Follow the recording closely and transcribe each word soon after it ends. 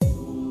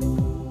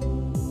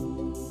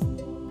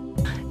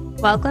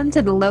Welcome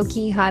to the Low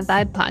Key High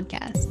Vibe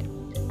podcast.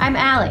 I'm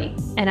Allie.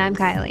 And I'm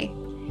Kylie.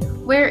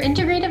 We're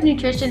integrative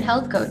nutrition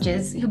health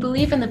coaches who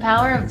believe in the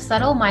power of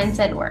subtle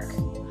mindset work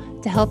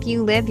to help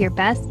you live your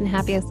best and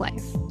happiest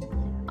life.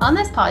 On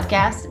this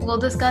podcast, we'll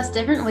discuss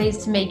different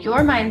ways to make your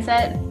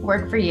mindset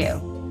work for you.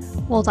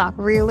 We'll talk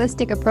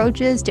realistic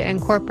approaches to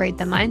incorporate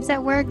the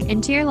mindset work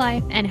into your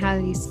life and how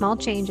these small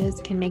changes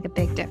can make a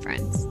big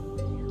difference.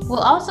 We'll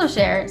also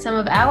share some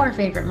of our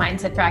favorite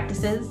mindset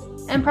practices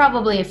and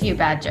probably a few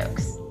bad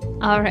jokes.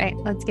 All right,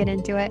 let's get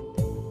into it.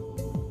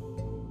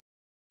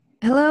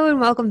 Hello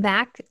and welcome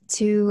back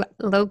to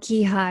Low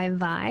Key High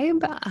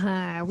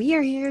Vibe. We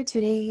are here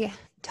today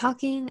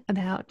talking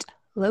about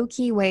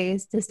low-key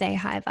ways to stay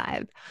high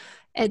vibe.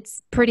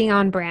 It's pretty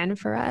on brand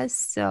for us,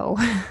 so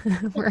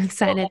we're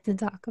excited to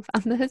talk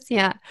about this.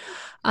 Yeah.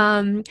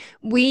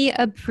 We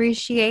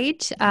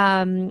appreciate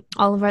all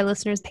of our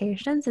listeners'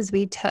 patience as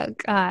we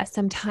took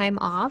some time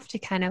off to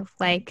kind of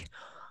like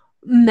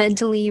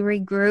mentally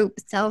regroup,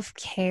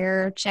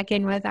 self-care, check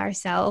in with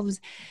ourselves.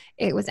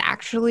 It was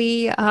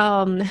actually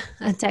a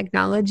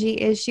technology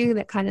issue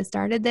that kind of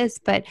started this,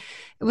 but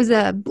it was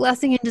a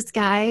blessing in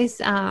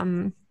disguise.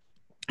 And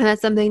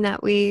that's something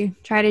that we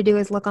try to do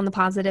is look on the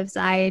positive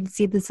side,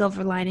 see the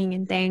silver lining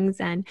in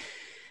things. And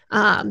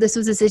this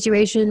was a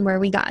situation where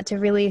we got to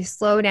really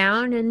slow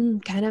down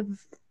and kind of,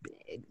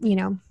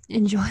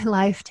 enjoy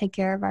life, take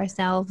care of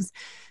ourselves.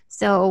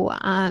 So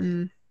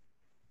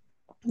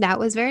that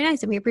was very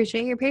nice. And we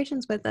appreciate your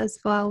patience with us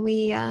while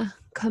we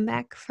come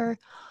back for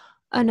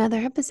another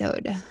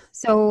episode.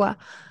 So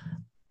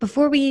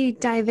before we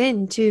dive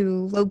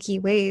into low-key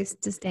ways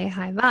to stay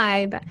high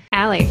vibe,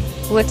 Allie,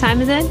 what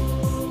time is it?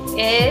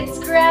 It's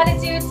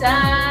gratitude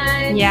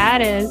time. Yeah,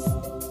 it is.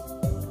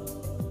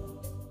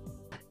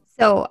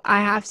 So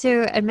I have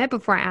to admit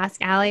before I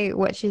ask Allie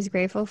what she's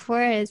grateful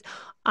for is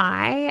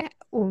I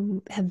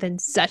have been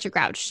such a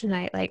grouch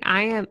tonight. Like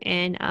I am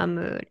in a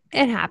mood.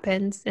 It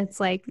happens. It's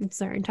like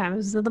certain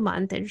times of the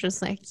month. It's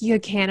just like you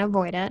can't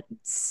avoid it.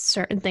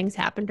 Certain things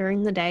happen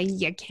during the day.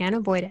 You can't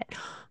avoid it.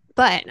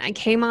 But I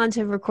came on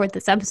to record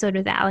this episode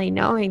with Allie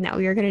knowing that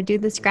we were going to do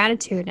this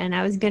gratitude and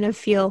I was going to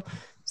feel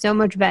so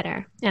much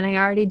better. And I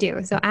already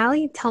do. So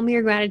Allie, tell me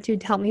your gratitude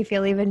to help me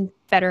feel even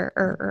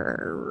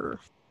better.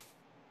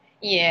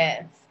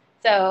 Yes.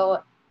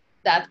 So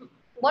that's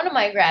one of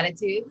my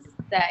gratitudes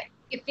that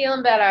you're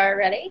feeling better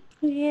already.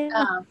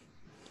 Yeah.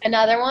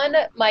 Another one,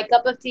 my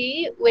cup of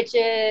tea, which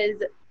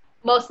is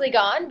mostly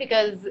gone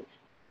because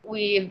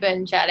we've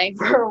been chatting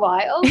for a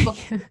while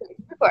before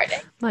recording.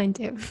 Mine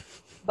too.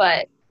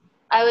 But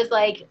I was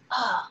like,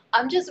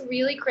 I'm just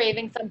really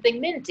craving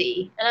something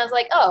minty. And I was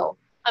like,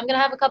 I'm going to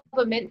have a cup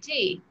of mint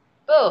tea.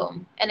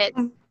 Boom. And it's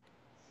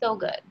so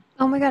good.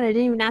 Oh my God, I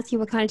didn't even ask you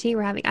what kind of tea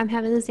we're having. I'm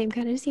having the same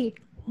kind of tea.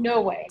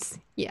 No way.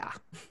 Yeah.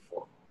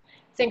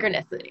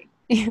 Synchronicity.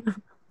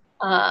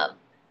 Yeah.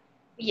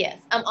 Yes.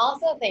 I'm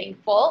also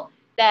thankful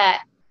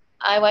that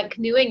I went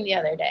canoeing the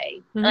other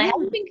day. And I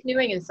haven't been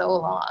canoeing in so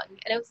long.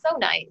 And it was so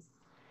nice.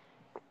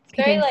 It's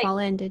You didn't fall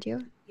in, did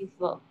you?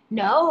 Peaceful.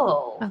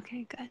 No.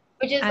 Okay, good.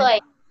 Which is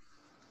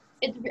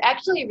it's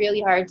actually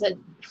really hard to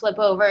flip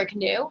over a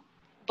canoe.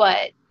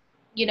 But,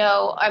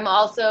 I'm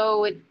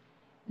also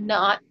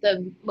not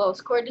the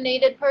most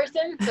coordinated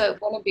person. So it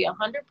wouldn't be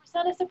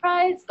 100% a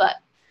surprise, but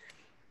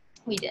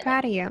we did.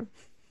 Proud of you.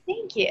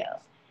 Thank you.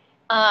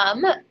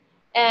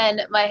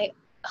 And my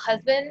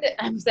husband,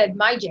 my husband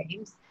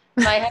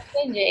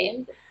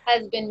James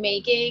has been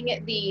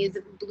making these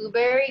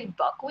blueberry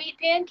buckwheat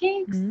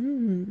pancakes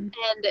and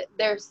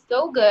they're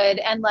so good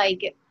and I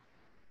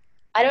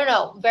don't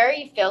know,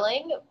 very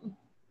filling.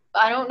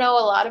 I don't know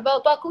a lot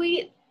about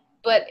buckwheat,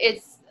 but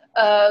it's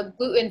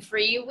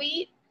gluten-free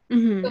wheat.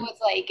 Mm-hmm. So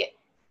it's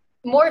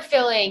more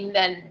filling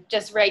than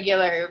just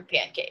regular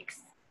pancakes.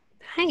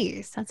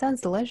 Nice. That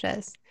sounds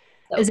delicious.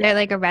 So is there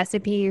a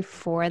recipe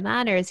for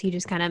that, or is he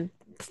just kind of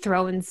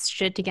throwing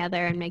shit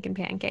together and making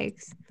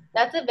pancakes?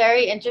 That's a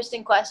very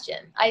interesting question.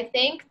 I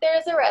think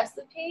there's a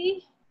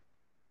recipe.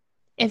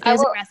 If there's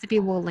a recipe,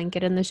 we'll link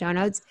it in the show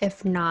notes.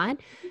 If not,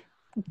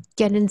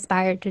 get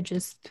inspired to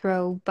just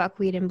throw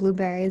buckwheat and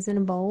blueberries in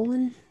a bowl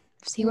and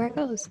see where it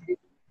goes.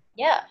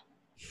 Yeah.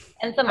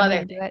 And some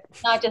other things,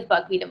 not just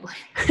buckwheat and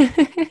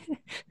blueberries.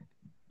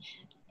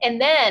 And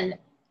then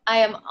I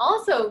am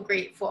also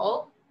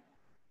grateful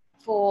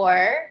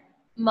for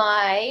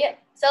my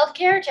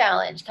self-care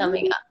challenge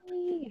coming up.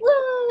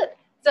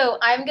 So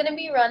I'm going to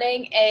be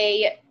running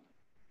a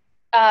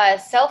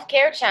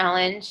self-care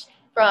challenge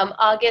from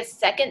August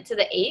 2nd to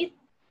the 8th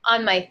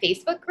on my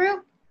Facebook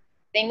group.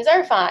 Things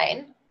Are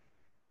Fine,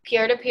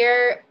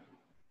 peer-to-peer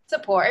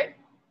support.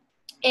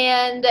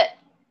 And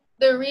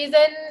the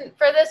reason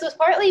for this was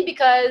partly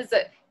because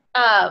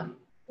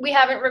we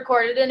haven't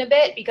recorded in a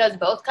bit because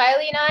both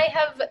Kylie and I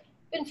have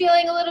been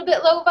feeling a little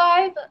bit low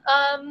vibe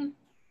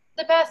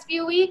the past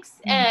few weeks.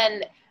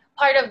 And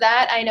part of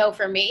that, I know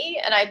for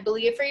me, and I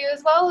believe for you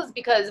as well, is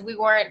because we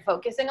weren't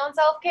focusing on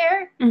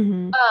self-care.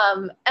 And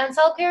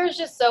self-care is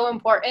just so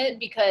important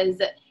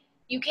because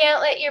you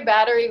can't let your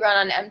battery run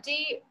on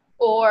empty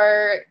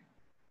or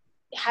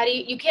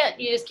you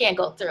just can't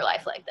go through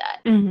life like that.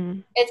 Mm-hmm.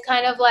 It's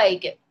kind of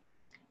like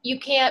you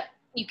can't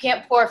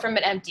pour from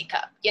an empty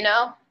cup, you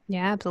know?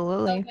 Yeah, So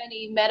absolutely.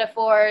 many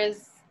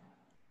metaphors.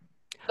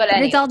 But But it's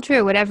anyway, all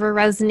true. Whatever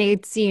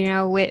resonates,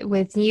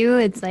 with you,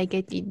 it's like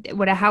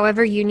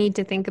however you need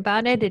to think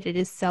about it, it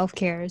is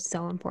self-care is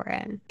so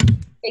important.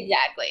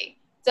 exactly.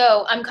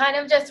 So I'm kind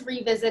of just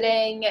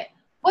revisiting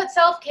what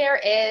self-care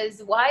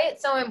is, why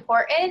it's so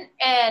important,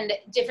 and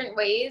different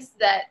ways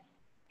that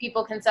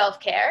people can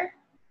self-care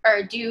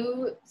or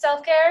do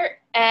self-care.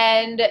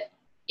 And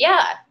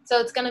yeah, so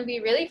it's going to be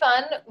really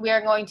fun. We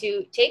are going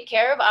to take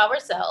care of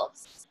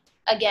ourselves.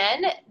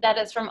 Again, that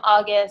is from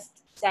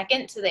August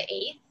 2nd to the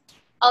 8th.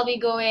 I'll be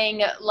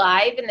going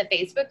live in the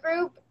Facebook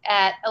group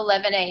at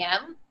 11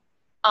 a.m.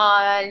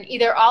 on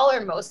either all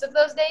or most of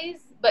those days,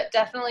 but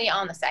definitely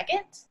on the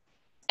 2nd.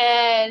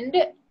 And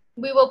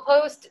we will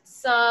post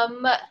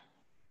some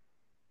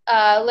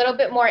little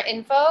bit more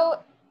info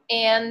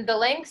and the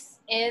links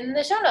in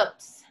the show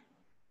notes.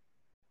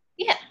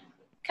 Yeah.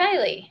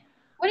 Kylie,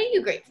 what are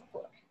you grateful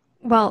for?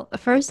 Well,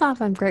 first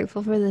off, I'm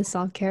grateful for the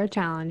self-care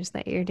challenge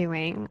that you're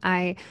doing.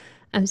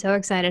 I'm so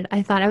excited.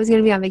 I thought I was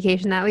going to be on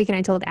vacation that week, and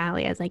I told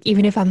Allie, I was like,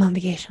 even if I'm on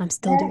vacation, I'm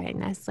still doing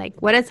this. Like,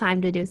 what a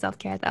time to do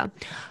self-care, though.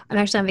 I'm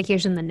actually on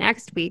vacation the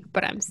next week,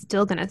 but I'm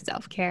still going to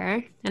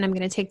self-care, and I'm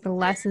going to take the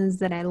lessons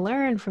that I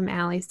learned from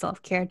Allie's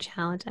self-care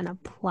challenge and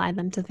apply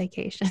them to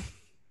vacation.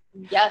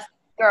 Yes,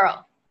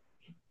 girl.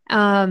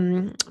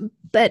 Um,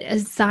 but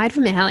aside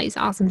from Allie's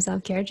awesome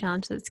self-care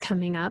challenge that's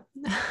coming up,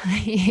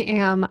 I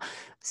am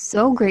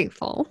so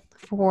grateful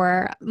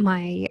for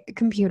my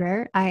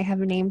computer. I have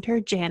named her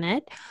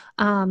Janet.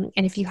 And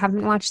if you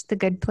haven't watched The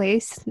Good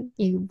Place,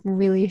 you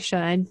really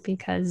should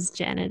because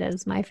Janet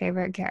is my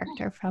favorite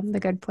character from The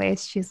Good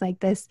Place. She's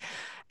like this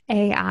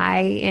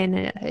AI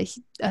in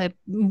a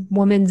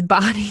woman's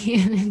body,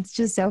 and it's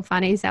just so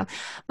funny. So,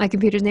 my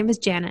computer's name is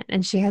Janet,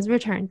 and she has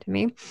returned to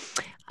me.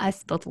 I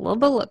spilled a little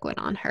bit of liquid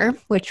on her,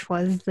 which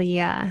was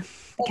the Okay.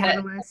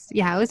 catalyst.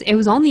 Yeah, it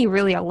was only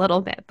really a little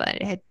bit, but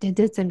it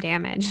did some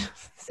damage.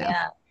 So,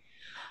 Yeah.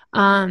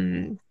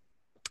 um,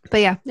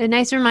 but yeah, a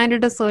nice reminder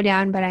to slow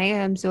down. But I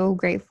am so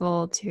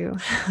grateful to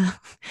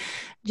have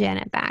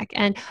Janet back.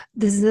 And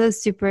this is a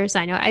super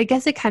side note. I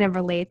guess it kind of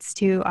relates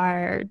to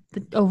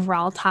the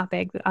overall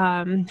topic.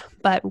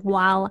 But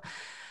while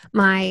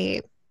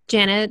my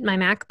my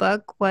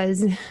MacBook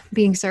was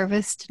being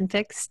serviced and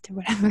fixed or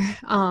whatever,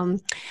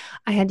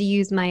 I had to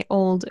use my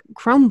old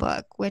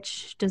Chromebook,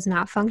 which does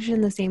not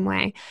function the same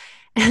way.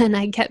 And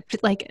I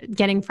kept like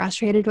getting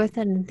frustrated with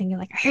it and thinking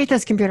like, I hate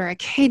this computer. I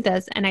hate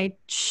this. And I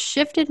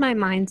shifted my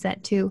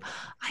mindset to,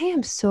 I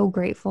am so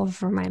grateful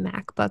for my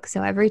MacBook.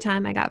 So every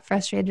time I got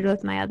frustrated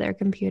with my other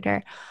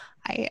computer,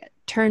 I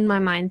turned my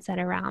mindset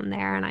around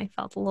there and I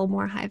felt a little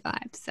more high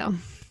vibe. So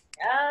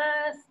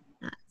Yes.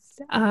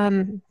 that's,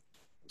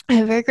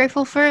 I'm very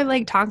grateful for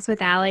like talks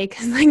with Allie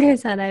because, like I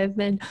said, I've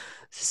been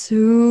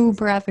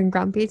super effing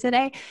grumpy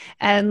today.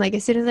 And like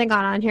as soon as I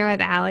got on here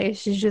with Allie,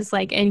 she's just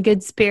like in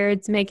good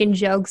spirits, making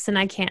jokes, and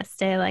I can't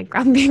stay like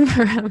grumpy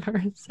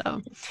forever.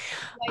 So,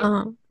 My,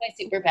 um, my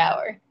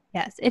superpower.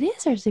 yes, it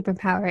is her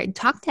superpower.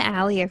 Talk to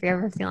Allie if you're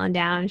ever feeling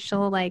down.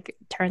 She'll like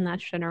turn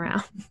that shit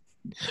around.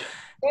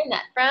 Turn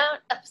that frown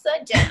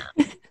upside down.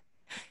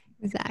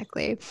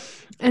 Exactly.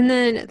 And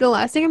then the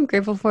last thing I'm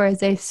grateful for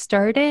is I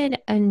started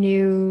a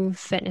new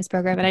fitness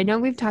program. And I know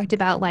we've talked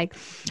about like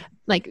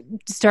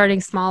starting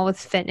small with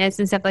fitness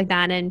and stuff like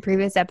that in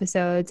previous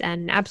episodes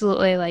and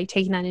absolutely like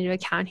taking that into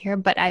account here.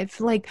 But I've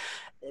like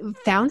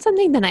found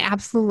something that I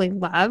absolutely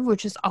love,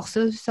 which is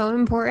also so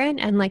important.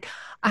 And like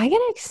I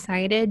get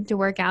excited to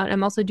work out.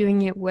 I'm also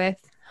doing it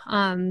with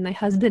my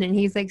husband and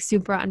he's like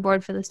super on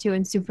board for this too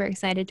and super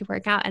excited to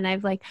work out. And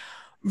I've like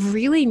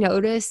really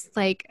noticed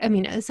like I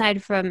mean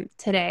aside from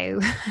today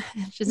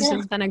it's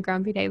just been a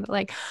grumpy day but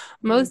like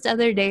most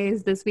other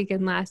days this week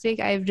and last week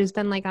I've just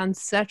been like on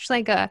such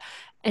like a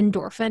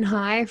endorphin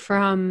high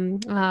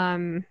from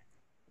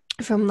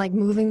like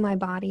moving my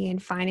body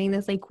and finding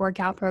this like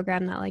workout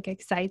program that like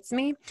excites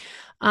me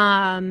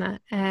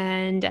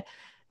and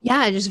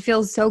yeah it just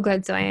feels so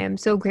good so I am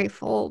so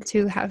grateful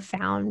to have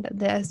found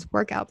this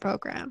workout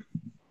program.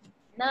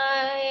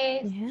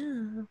 Nice.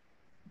 Yeah.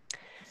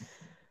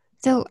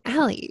 So,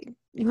 Allie,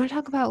 you want to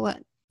talk about what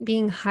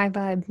being high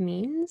vibe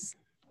means?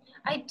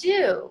 I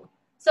do.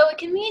 So it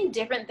can mean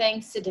different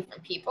things to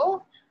different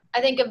people.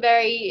 I think a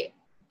very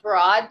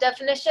broad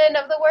definition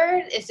of the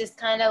word is just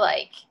kind of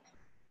like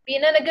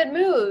being in a good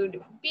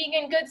mood, being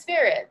in good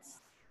spirits.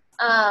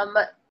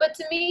 But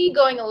to me,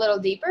 going a little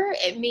deeper,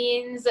 it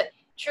means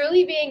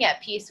truly being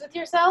at peace with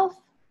yourself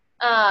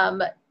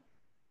um,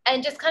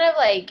 and just kind of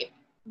like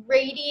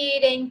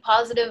radiating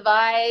positive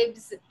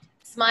vibes,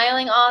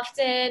 smiling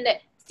often,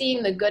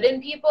 seeing the good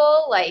in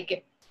people.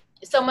 Like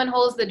someone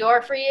holds the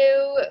door for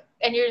you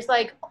and you're just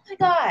like, oh my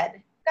God,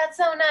 that's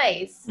so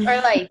nice. Or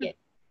like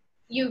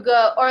you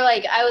go, or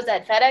like I was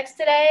at FedEx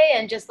today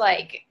and just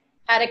like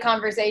had a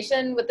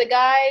conversation with the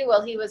guy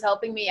while he was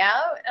helping me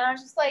out. And I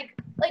was just like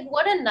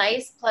what a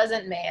nice,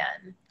 pleasant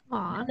man.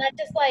 Aw. And that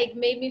just like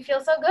made me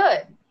feel so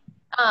good.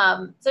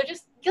 So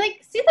just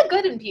like see the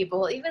good in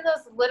people, even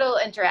those little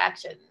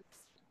interactions.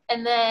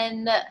 And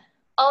then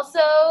also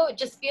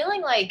just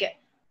feeling like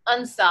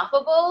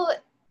unstoppable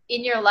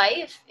in your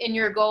life, in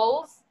your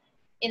goals,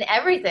 in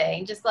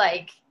everything. Just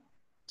like,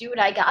 dude,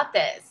 I got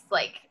this.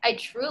 Like, I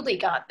truly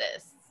got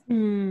this.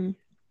 Mm,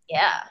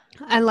 Yeah.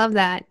 I love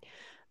that.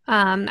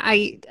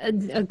 I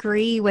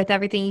agree with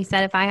everything you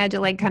said. If I had to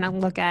like kind of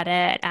look at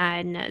it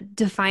and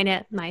define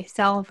it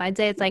myself, I'd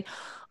say it's like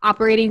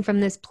operating from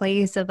this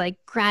place of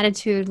like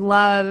gratitude,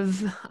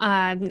 love,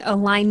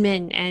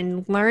 alignment,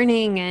 and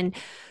learning. And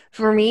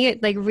for me,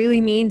 it like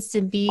really means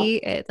to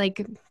be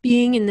like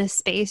being in this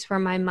space where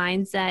my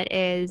mindset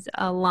is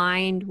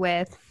aligned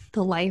with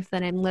the life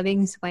that I'm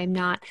living. So I'm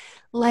not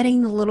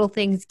letting the little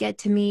things get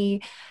to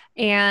me.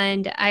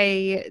 And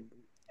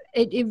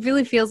it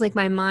really feels like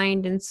my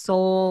mind and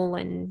soul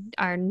and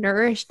are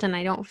nourished and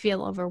I don't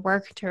feel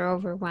overworked or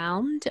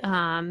overwhelmed.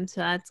 So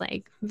that's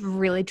like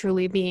really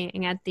truly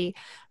being at the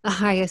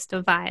highest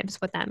of vibes,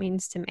 what that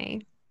means to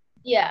me.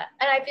 Yeah.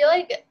 And I feel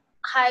like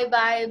high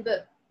vibe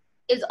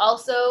is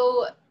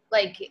also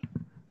like,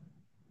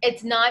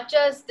 it's not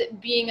just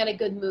being in a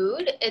good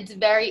mood, it's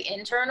very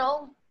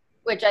internal,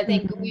 which I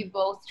think Mhm. we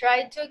both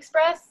tried to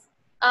express.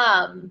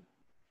 And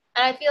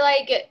I feel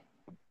like,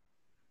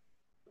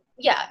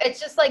 yeah, it's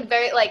just like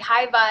very like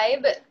high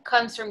vibe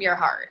comes from your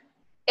heart.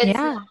 It's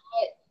not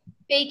Yeah.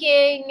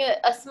 faking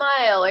a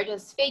smile or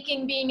just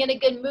faking being in a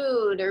good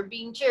mood or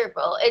being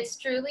cheerful. It's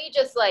truly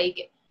just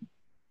like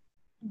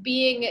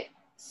being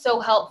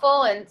so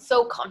helpful and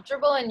so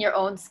comfortable in your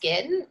own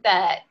skin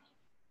that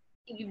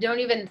you don't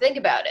even think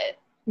about it,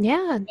 Yeah,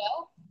 you know?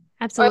 Or if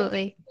you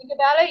absolutely. think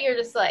about it, you're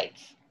just like,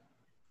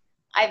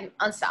 I'm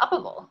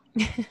unstoppable.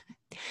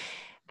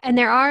 And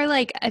there are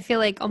like I feel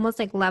like almost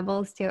like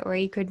levels to it where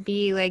you could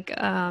be like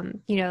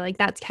like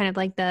that's kind of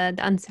like the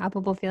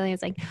unstoppable feeling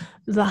is like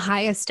the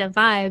highest of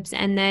vibes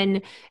and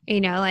then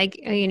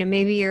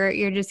maybe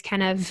you're just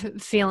kind of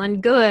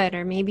feeling good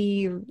or maybe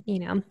you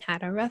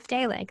had a rough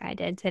day like I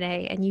did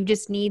today and you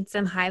just need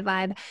some high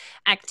vibe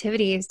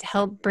activities to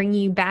help bring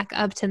you back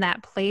up to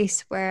that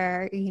place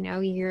where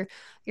you're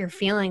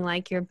feeling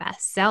like your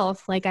best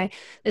self. Like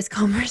this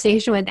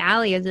conversation with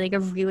Allie is like a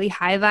really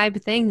high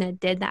vibe thing that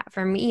did that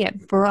for me.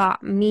 It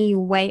brought me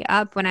way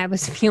up when I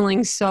was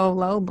feeling so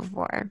low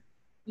before.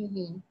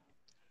 Mm-hmm.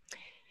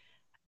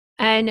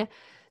 And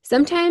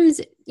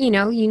sometimes, you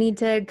need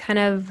to kind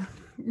of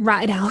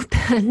ride out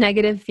the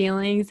negative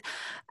feelings.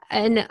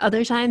 And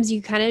other times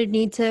you kind of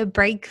need to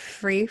break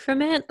free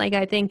from it. Like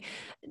I think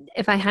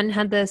if I hadn't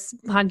had this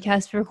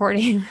podcast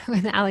recording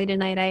with Allie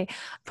tonight, I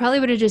probably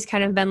would have just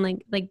kind of been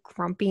like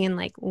grumpy and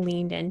like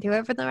leaned into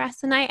it for the rest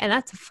of the night. And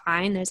that's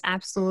fine. There's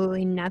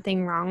absolutely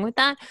nothing wrong with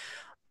that.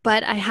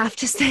 But I have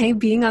to say,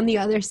 being on the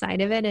other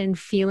side of it and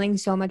feeling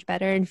so much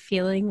better and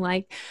feeling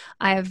like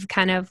I've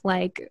kind of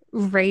like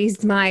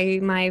raised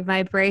my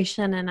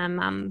vibration and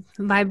I'm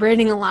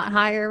vibrating a lot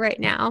higher right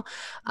now.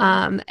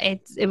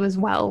 It was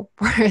well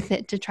worth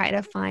it to try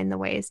to find the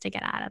ways to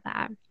get out of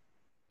that.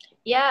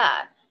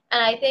 Yeah.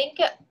 And I think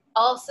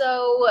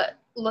also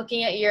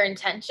looking at your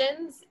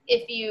intentions,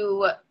 if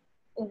you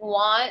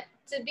want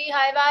to be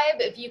high vibe,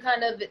 if you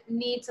kind of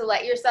need to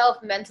let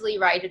yourself mentally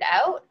write it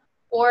out,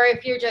 or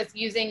if you're just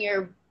using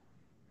your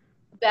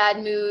bad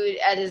mood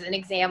as an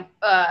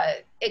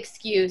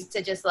excuse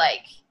to just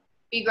like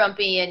be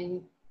grumpy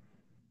and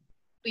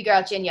be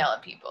grouchy and yell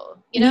at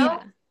people, you know?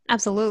 Yeah,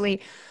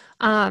 absolutely.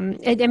 I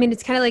mean,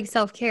 it's kind of like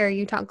self-care.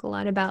 You talk a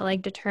lot about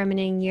like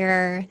determining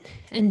your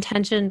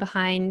intention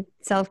behind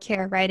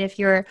self-care, right? If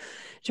you're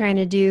trying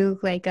to do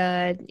like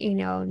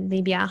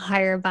maybe a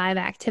higher vibe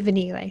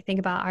activity, like think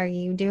about, are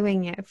you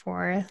doing it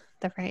for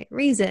the right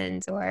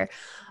reasons? Or,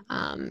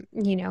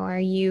 are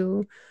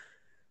you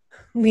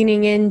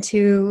leaning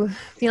into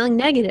feeling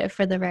negative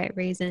for the right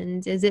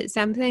reasons? Is it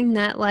something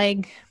that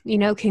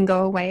can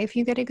go away if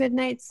you get a good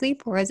night's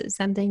sleep, or is it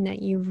something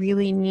that you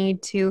really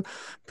need to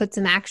put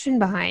some action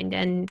behind?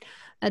 And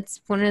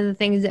that's one of the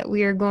things that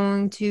we are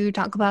going to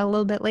talk about a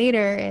little bit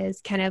later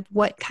is kind of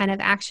what kind of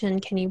action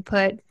can you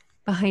put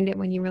behind it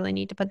when you really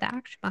need to put the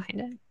action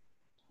behind it.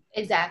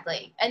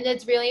 Exactly. And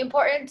it's really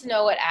important to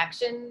know what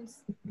actions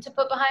to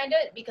put behind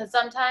it because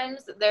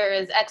sometimes there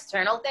is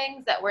external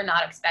things that we're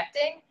not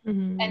expecting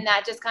Mm-hmm. and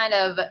that just kind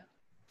of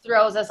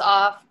throws us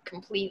off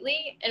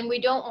completely and we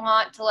don't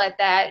want to let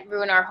that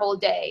ruin our whole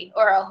day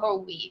or a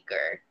whole week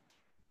or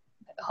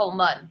a whole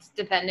month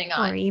depending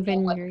Or on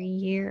even what your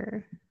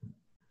year.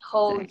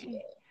 whole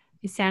Exactly.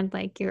 You sound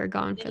like you were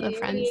going for the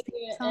Friends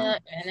theme song.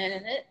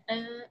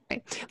 year.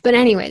 Right. But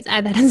anyways,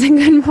 that is a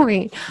good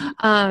point.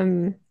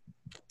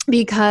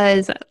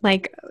 Because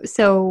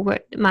so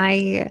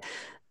my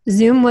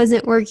Zoom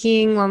wasn't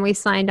working when we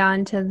signed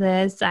on to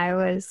this. I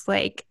was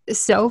like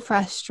so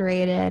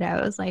frustrated.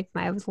 I was like,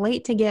 I was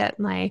late to get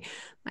my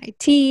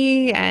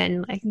tea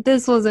and like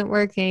this wasn't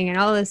working and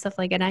all this stuff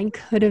like, and I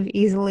could have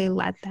easily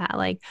let that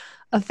like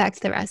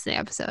affect the rest of the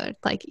episode.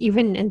 Like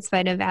even in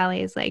spite of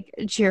Allie's like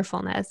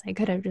cheerfulness, I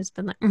could have just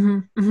been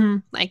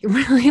like, like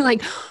really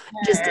like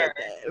just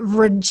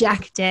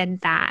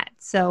rejected that.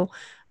 So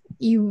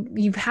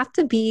you have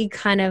to be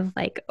kind of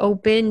like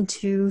open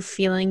to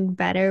feeling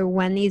better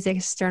when these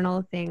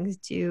external things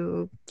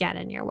do get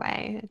in your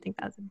way. I think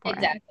that's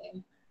important.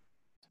 Exactly.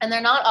 And they're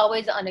not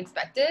always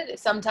unexpected.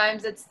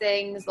 Sometimes it's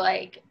things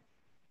like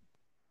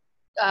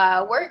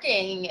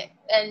working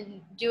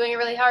and doing a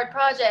really hard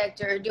project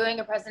or doing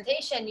a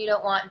presentation you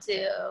don't want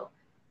to,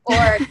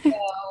 or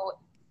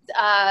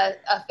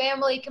a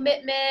family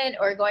commitment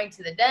or going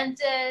to the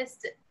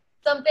dentist,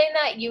 something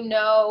that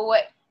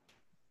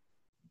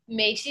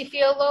makes you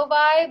feel low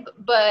vibe,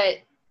 but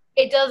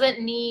it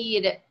doesn't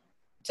need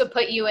to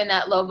put you in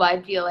that low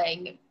vibe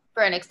feeling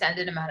for an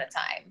extended amount of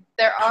time.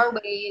 There are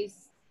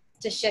ways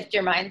to shift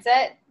your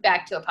mindset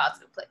back to a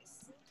positive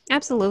place.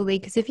 Absolutely.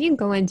 Because if you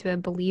go into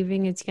it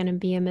believing it's going to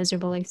be a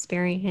miserable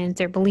experience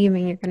or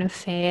believing you're going to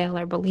fail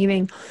or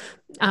believing,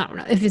 I don't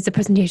know, if it's a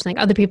presentation, like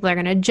other people are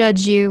going to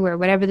judge you or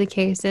whatever the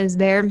case is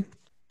there,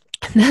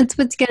 that's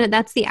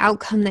the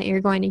outcome that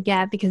you're going to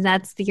get because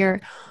that's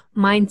your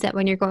mindset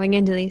when you're going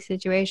into these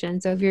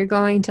situations. So if you're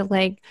going to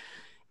like,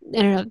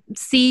 I don't know,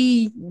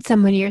 see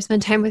somebody or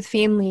spend time with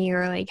family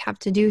or like have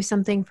to do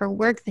something for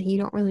work that you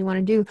don't really want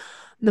to do,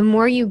 the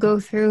more you go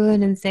through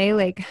it and say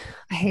like,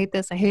 I hate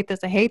this, I hate this,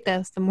 I hate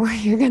this, the more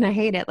you're gonna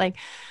hate it. Like,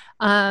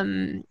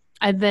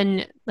 I've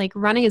been like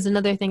running is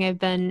another thing I've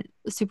been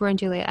super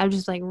into lately. I've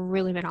just like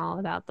really been all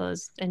about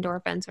those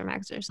endorphins from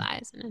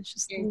exercise and it's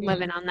just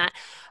living on that.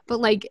 But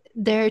like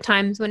there are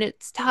times when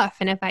it's tough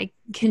and if I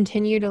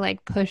continue to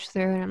like push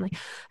through and I'm like,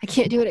 I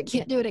can't do it, I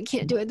can't do it, I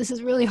can't do it. This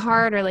is really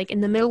hard. Or like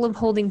in the middle of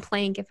holding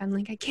plank, if I'm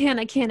like, I can't,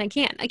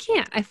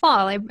 I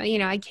fall.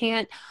 I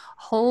can't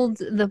hold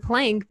the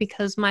plank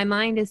because my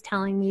mind is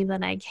telling me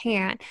that I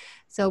can't.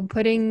 So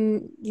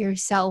putting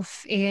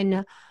yourself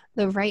in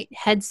the right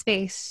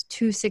headspace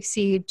to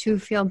succeed, to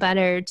feel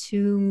better,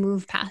 to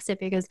move past it,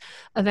 because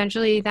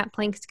eventually that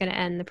plank's going to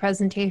end. The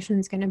presentation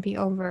is going to be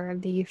over.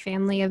 The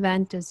family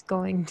event is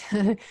going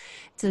to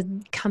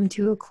come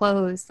to a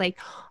close.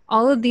 Like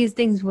all of these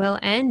things will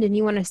end, and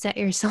you want to set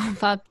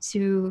yourself up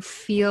to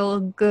feel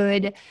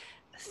good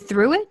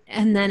through it,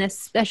 and then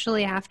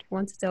especially after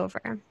once it's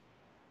over.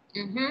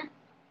 Mm-hmm.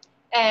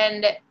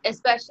 And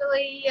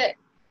especially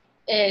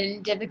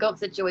in difficult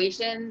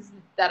situations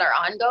that are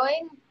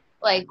ongoing,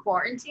 like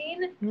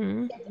quarantine,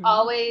 it's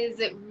always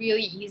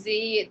really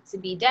easy to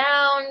be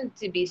down,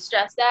 to be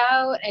stressed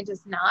out, and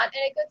just not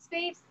in a good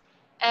space.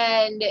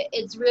 And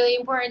it's really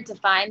important to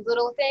find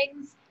little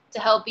things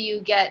to help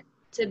you get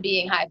to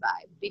being high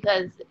vibe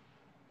because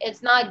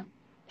it's not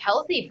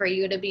healthy for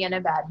you to be in a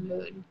bad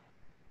mood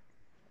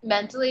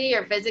mentally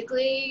or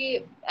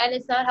physically, and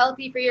it's not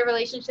healthy for your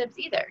relationships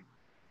either.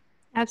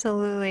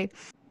 Absolutely.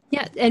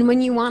 Yeah, and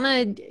when you want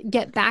to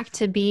get back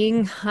to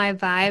being high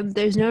vibe,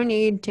 there's no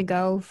need to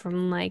go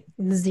from like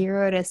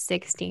 0 to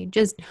 60.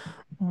 Just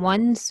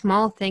one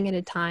small thing at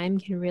a time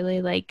can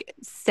really like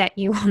set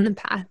you on the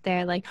path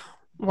there. Like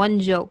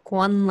one joke,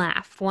 one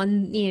laugh,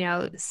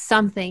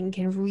 something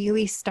can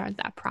really start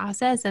that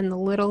process, and the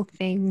little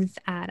things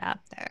add up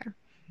there.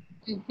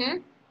 Mm-hmm.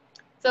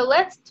 So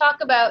let's talk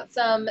about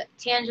some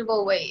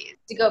tangible ways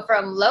to go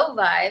from low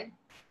vibe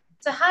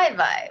to high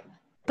vibe.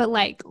 But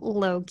like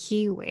low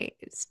key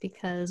ways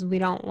because we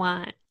don't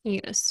want you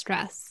to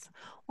stress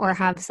or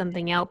have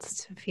something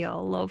else to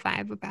feel low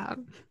vibe about.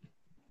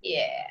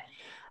 Yeah.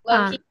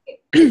 Low key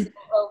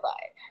low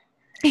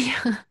vibe.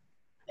 Yeah.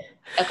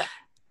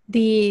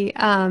 Okay.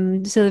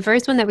 So the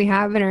first one that we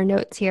have in our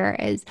notes here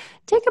is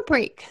take a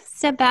break,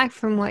 step back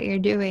from what you're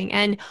doing.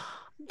 And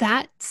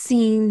that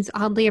seems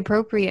oddly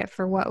appropriate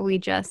for what we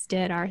just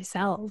did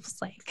ourselves.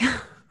 Like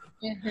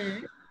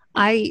Mm-hmm.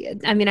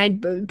 I mean, I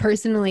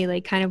personally,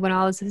 like, kind of when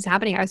all this was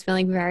happening, I was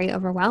feeling very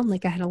overwhelmed.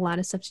 Like, I had a lot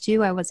of stuff to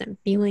do. I wasn't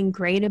feeling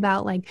great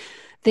about like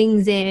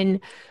things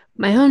in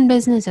my own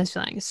business. I was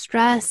feeling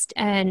stressed,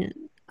 and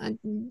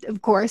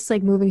of course,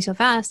 like moving so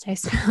fast, I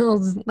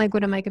spilled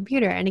liquid on my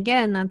computer. And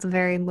again, that's a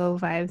very low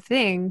vibe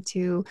thing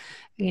to,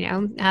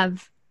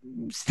 have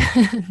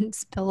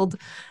spilled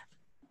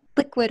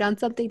liquid on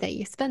something that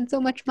you spend so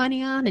much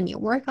money on and you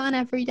work on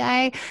every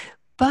day.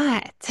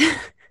 But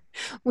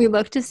we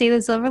look to see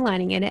the silver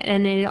lining in it.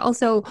 And it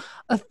also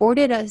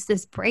afforded us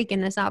this break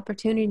and this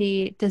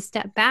opportunity to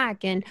step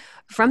back. And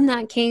from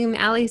that came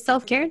Allie's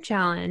self-care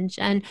challenge.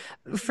 And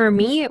for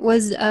me, it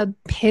was a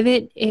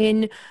pivot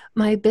in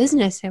my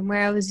business and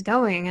where I was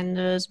going. And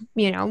there's,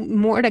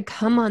 more to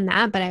come on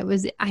that. But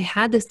I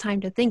had this time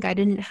to think. I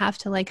didn't have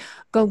to like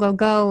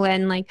go.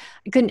 And like,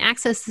 I couldn't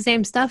access the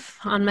same stuff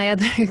on my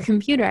other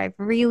computer. I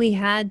really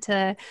had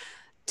to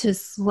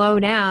slow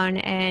down,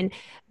 and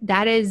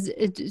that is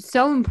it's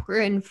so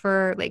important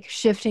for like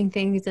shifting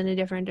things in a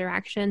different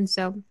direction.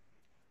 So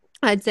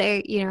I'd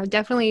say,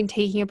 definitely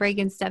taking a break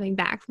and stepping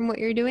back from what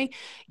you're doing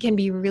can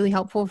be really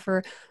helpful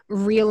for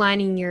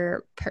realigning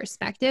your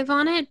perspective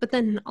on it, but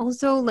then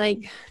also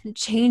like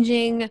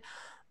changing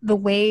the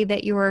way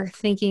that you're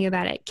thinking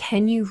about it.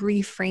 Can you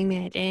reframe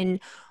it in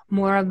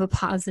more of a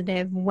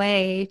positive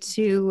way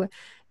to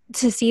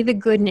see the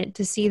good in it,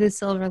 to see the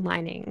silver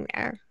lining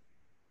there?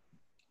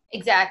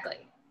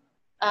 Exactly.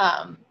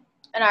 And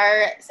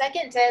our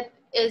second tip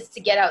is to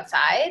get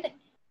outside.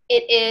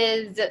 It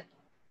is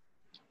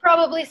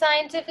probably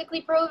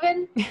scientifically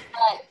proven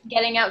that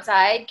getting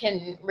outside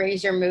can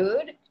raise your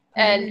mood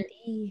and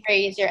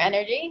raise your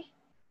energy.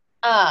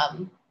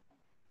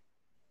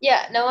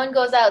 Yeah, no one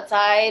goes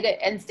outside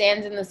and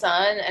stands in the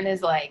sun and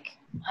is like,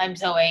 I'm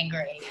so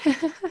angry.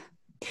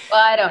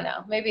 Well, I don't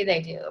know. Maybe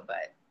they do,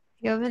 but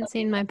you haven't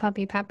seen my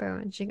puppy Pepper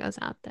when she goes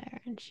out there,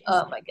 and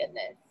oh my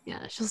goodness.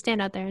 Yeah, she'll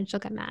stand out there and she'll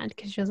get mad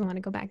because she doesn't want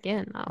to go back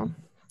in though.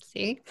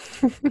 See?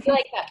 You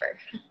like Pepper.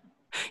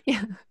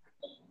 Yeah.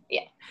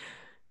 Yeah.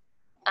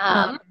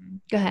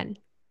 Go ahead.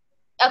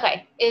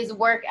 Okay, is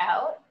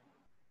workout.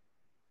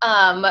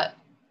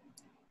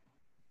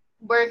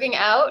 Working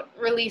out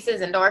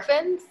releases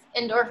endorphins.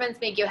 Endorphins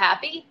make you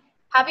happy.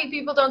 Happy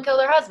people don't kill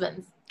their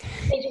husbands.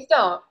 They just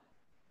don't.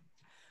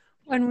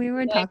 When we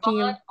were talking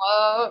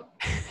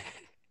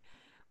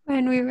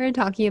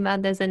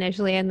about this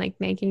initially and like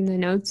making the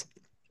notes,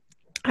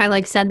 I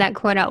like said that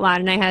quote out loud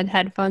and I had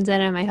headphones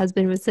in and my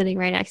husband was sitting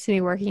right next to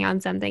me working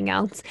on something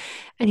else.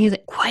 And he's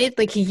like, quiet,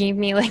 like he gave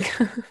me like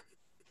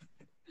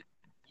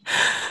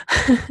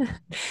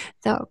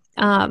So,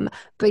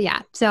 but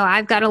yeah, so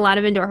I've got a lot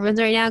of endorphins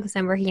right now because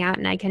I'm working out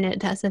and I can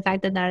attest the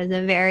fact that that is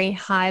a very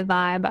high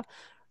vibe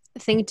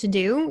thing to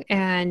do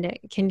and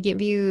can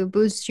give you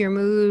boost your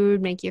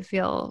mood, make you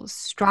feel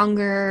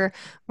stronger,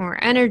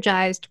 more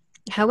energized.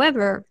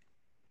 However,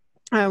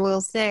 I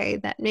will say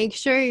that make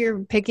sure you're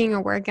picking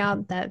a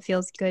workout that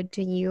feels good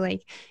to you.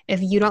 Like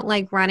if you don't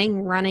like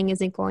running, running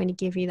isn't going to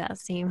give you that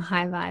same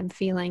high vibe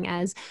feeling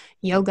as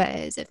yoga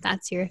is, if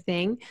that's your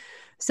thing.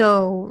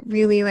 So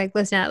really like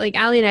listen out, like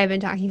Allie and I have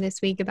been talking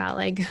this week about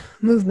like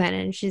movement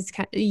and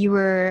you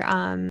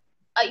were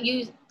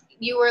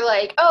you were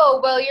like, oh,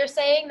 well, you're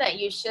saying that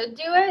you should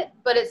do it,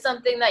 but it's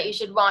something that you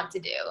should want to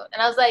do. And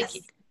I was like,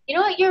 yes. You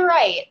know what? You're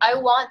right. I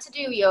want to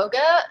do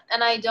yoga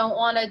and I don't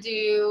want to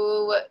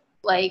do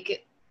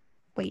like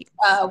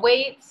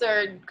weights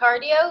or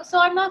cardio. So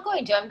I'm not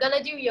going to. I'm going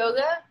to do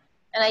yoga.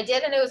 And I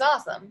did, and it was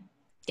awesome.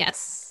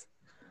 Yes.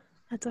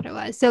 That's what it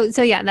was.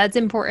 So yeah, that's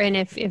important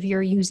if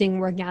you're using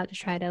workout to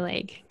try to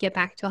like get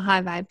back to a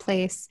high vibe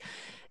place,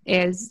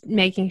 is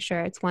making sure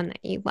it's one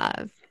that you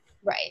love.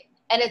 Right.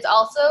 And it's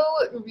also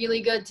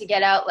really good to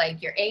get out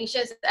like your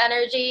anxious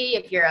energy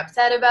if you're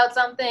upset about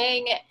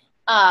something.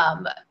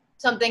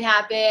 Something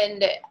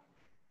happened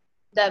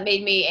that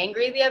made me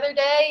angry the other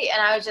day,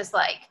 and I was just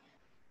like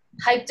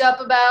hyped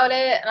up about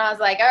it. And I was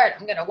like, all right,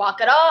 I'm going to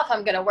walk it off.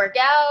 I'm going to work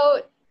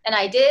out. And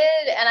I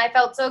did. And I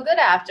felt so good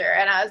after.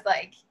 And I was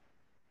like,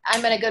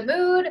 I'm in a good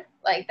mood.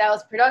 Like that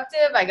was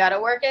productive. I got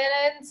a work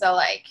in. So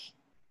like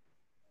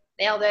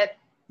nailed it.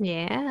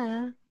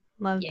 Yeah.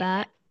 Love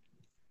that.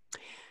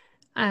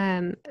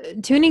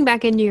 Tuning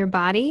back into your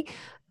body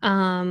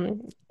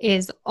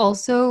is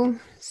also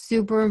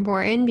super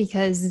important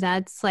because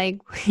that's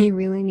like where you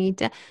really need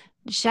to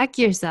check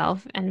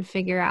yourself and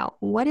figure out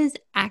what is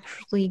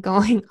actually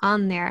going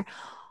on there.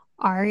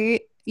 Are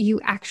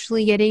you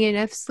actually getting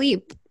enough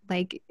sleep?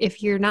 Like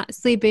if you're not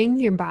sleeping,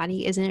 your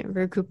body isn't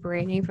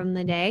recuperating from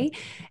the day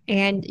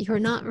and you're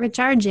not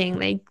recharging.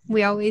 Like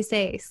we always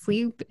say,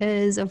 sleep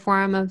is a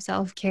form of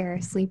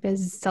self-care. Sleep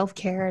is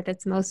self-care at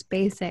its most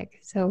basic.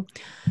 So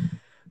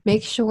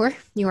make sure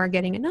you are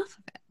getting enough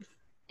of it.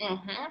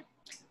 Mm-hmm.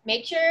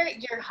 Make sure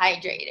you're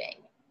hydrating.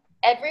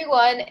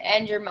 Everyone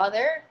and your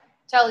mother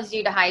tells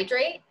you to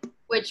hydrate,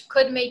 which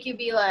could make you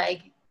be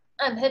like,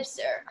 I'm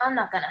hipster. I'm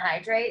not going to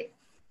hydrate.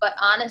 But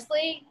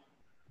honestly,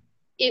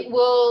 it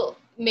will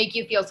make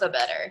you feel so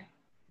better.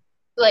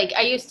 Like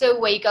I used to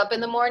wake up in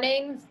the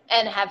mornings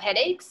and have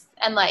headaches,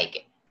 and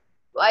like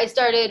I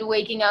started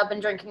waking up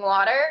and drinking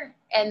water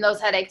and those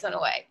headaches went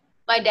away.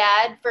 My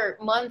dad for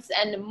months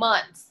and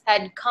months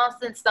had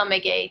constant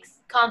stomach aches,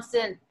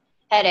 constant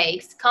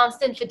headaches,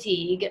 constant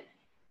fatigue.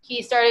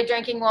 He started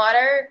drinking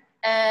water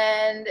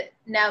and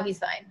now he's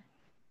fine.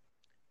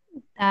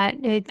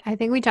 I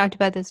think we talked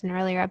about this in an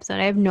earlier episode.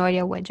 I have no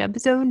idea which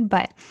episode,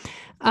 but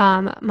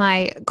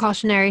my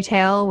cautionary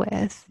tale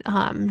with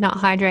not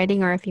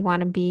hydrating, or if you want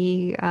to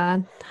be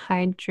a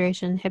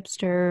hydration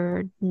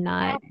hipster,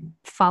 not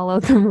follow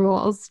the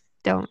rules,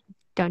 don't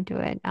do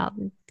it. I'll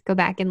go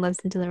back and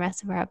listen to the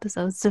rest of our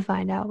episodes to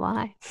find out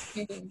why.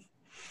 Mm-hmm.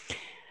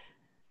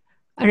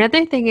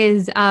 Another thing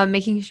is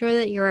making sure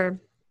that you're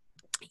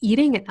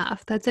eating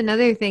enough. That's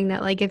another thing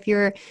that like if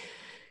you're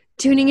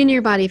tuning into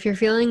your body, if you're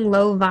feeling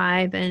low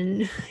vibe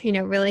and,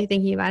 really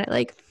thinking about it,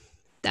 like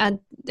that,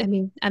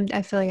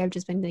 I feel like I've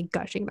just been like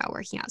gushing about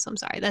working out. So I'm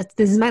sorry. This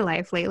is my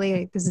life lately.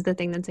 Like, this is the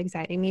thing that's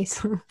exciting me.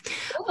 So,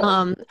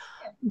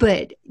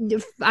 but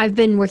I've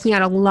been working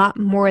out a lot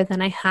more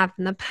than I have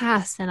in the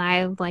past, and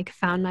I like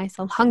found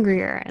myself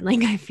hungrier, and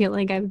like I feel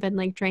like I've been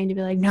like trained to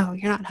be like, no,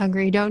 you're not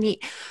hungry, don't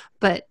eat.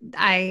 But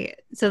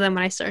so then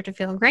when I start to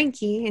feel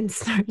cranky and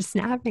start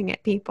snapping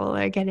at people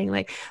or getting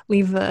like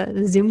leave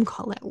a Zoom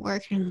call at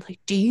work and I'm like,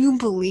 do you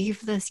believe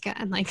this guy?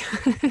 And like,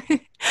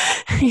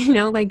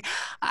 like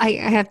I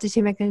have to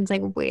take my hands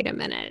like, wait a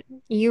minute,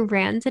 you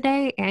ran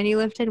today and you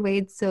lifted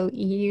weights, so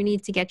you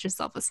need to get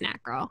yourself a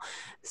snack, girl.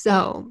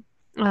 So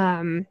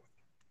um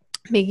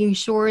making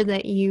sure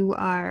that you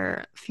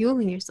are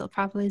fueling yourself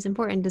properly is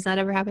important. Does that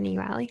ever happen to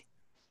you, Allie?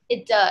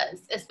 It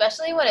does,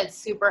 especially when it's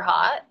super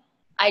hot.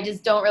 I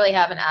just don't really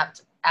have an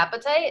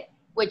appetite,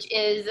 which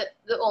is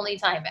the only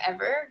time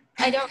ever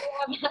I don't really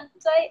have an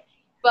appetite.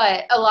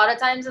 But a lot of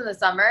times in the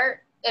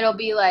summer, it'll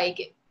be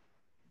like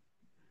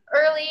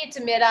early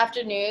to mid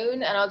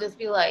afternoon, and I'll just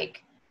be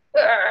like,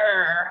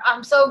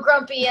 I'm so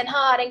grumpy and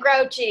hot and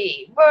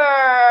grouchy.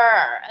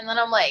 And then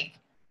I'm like,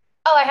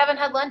 oh, I haven't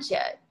had lunch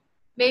yet.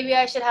 Maybe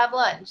I should have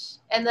lunch.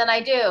 And then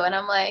I do, and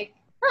I'm like,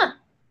 all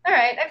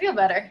right, I feel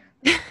better.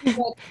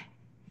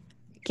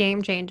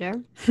 Game changer.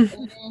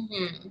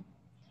 Mm-hmm.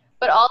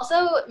 But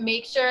also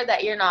make sure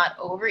that you're not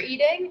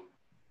overeating.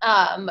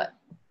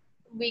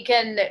 We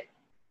can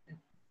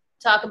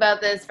talk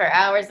about this for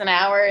hours and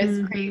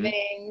hours,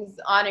 cravings,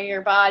 honor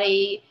your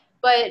body,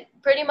 but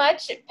pretty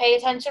much pay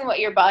attention what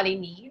your body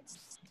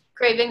needs.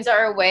 Cravings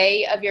are a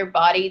way of your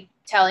body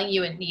telling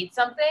you it needs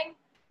something,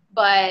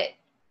 but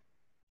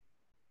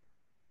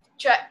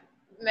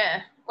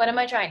what am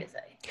I trying to say?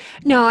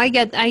 No,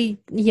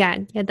 yeah,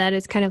 that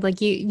is kind of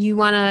like you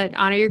want to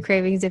honor your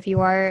cravings. If you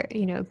are,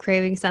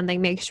 craving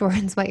something, make sure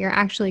it's what you're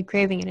actually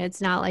craving, and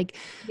it's not like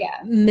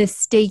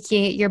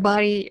mistaking your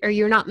body, or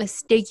you're not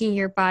mistaking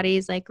your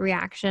body's like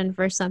reaction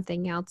for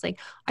something else. Like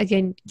I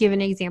can give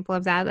an example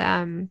of that.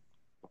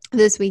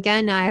 This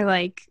weekend I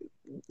like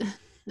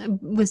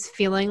was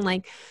feeling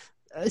like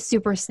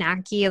super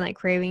snacky and like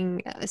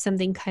craving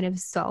something kind of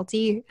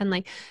salty, and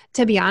like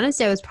to be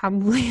honest, I was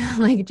probably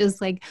like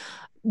just like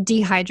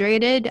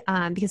dehydrated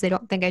because I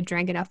don't think I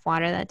drank enough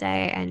water that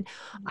day. And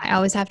I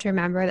always have to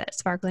remember that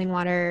sparkling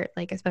water,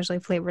 like especially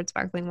flavored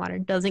sparkling water,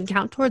 doesn't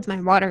count towards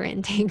my water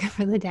intake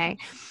for the day.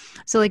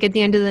 So like at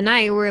the end of the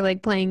night, we're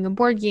like playing a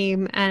board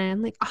game and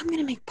I'm like, oh, I'm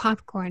gonna make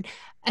popcorn.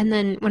 And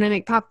then when I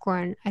make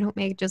popcorn, I don't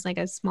make just like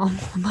a small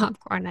bowl of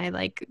popcorn. I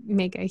like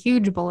make a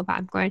huge bowl of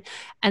popcorn.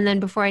 And then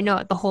before I know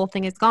it, the whole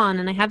thing is gone.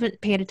 And I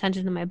haven't paid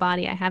attention to my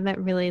body. I haven't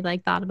really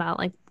like thought about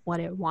like what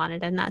it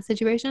wanted in that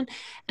situation.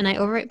 And I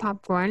overate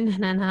popcorn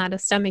and then I had a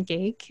stomach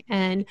ache.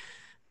 And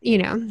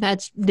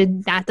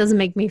that doesn't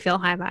make me feel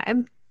high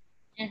vibe.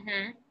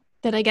 Mm-hmm.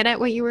 Did I get at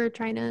what you were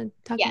trying to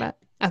talk about?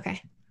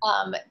 Okay.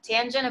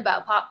 Tangent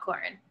about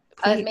popcorn.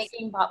 Please. I was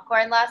making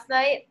popcorn last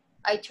night.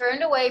 I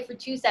turned away for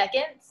 2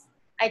 seconds.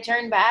 I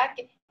turned back.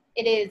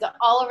 It is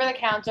all over the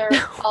counter,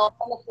 all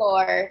on the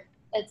floor.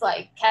 It's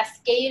like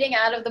cascading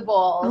out of the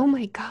bowl. Oh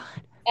my God.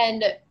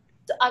 And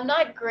I'm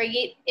not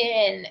great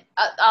in,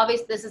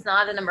 obviously this is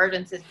not an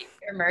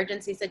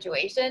emergency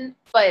situation,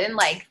 but in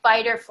like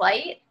fight or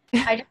flight,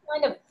 I just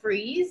kind of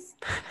freeze.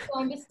 So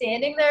I'm just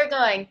standing there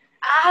going,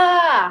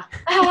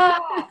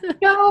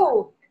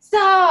 no,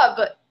 stop.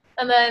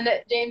 And then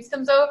James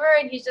comes over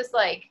and he's just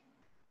like,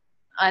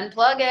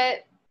 unplug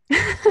it.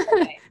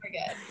 Okay, we're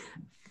good.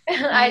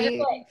 I just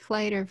like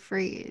flight or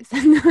freeze.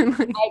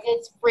 I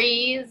just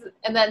freeze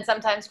and then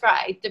sometimes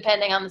cry,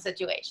 depending on the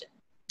situation.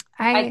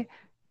 I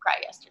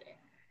cried yesterday.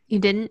 You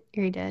didn't?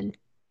 Or you did?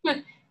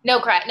 No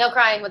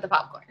crying with the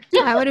popcorn.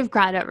 I would have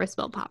cried over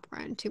spilled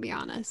popcorn, to be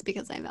honest,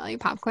 because I value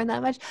popcorn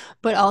that much.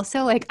 But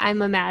also, like,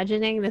 I'm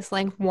imagining this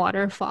like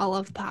waterfall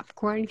of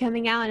popcorn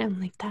coming out, and I'm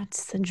like,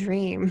 that's the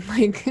dream.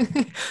 Like,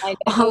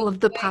 all of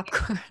the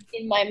popcorn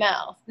in my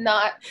mouth,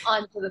 not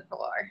onto the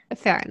floor.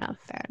 Fair enough.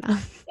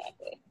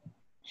 Exactly.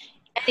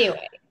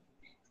 Anyway,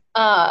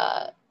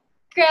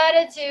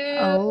 gratitude.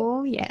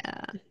 Oh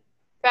yeah.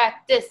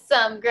 Practice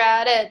some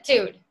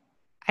gratitude.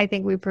 I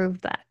think we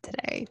proved that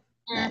today.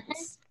 Mm-hmm.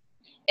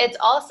 It's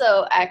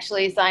also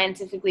actually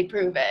scientifically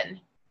proven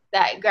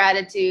that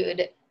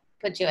gratitude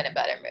puts you in a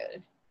better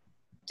mood.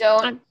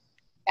 Don't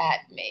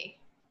at me.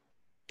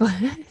 What?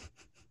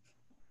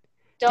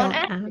 Don't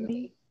at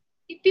me.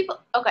 People,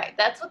 okay,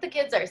 that's what the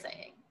kids are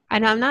saying. I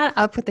know I'm not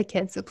up with the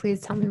kids, so please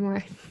tell me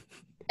more.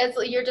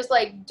 You're just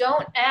like,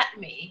 don't at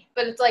me,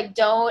 but it's like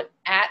don't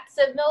at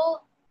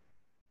signal,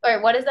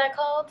 or what is that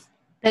called?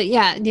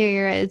 Yeah,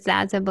 it's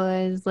that simple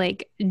as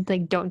like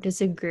don't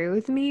disagree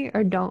with me,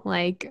 or don't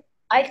like.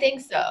 I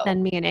think so.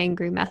 Send me an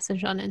angry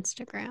message on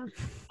Instagram.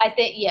 I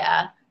think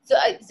So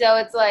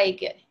it's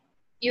like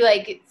you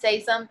like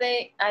say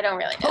something. I don't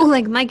really know. Oh,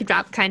 like mic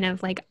drop, kind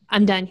of like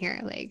I'm done here.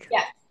 Like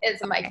yeah,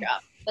 it's a mic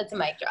drop. That's a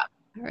mic drop.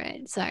 All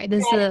right, sorry.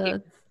 This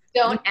is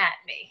don't at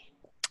me.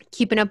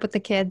 Keeping up with the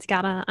kids,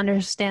 gotta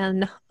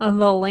understand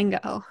the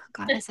lingo.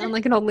 God, I sound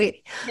like an old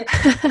lady.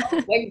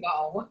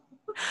 Lingo.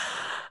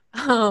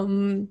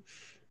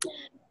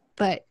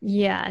 But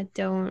yeah,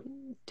 don't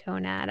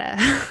add a.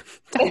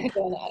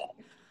 Don't add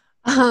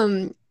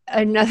it.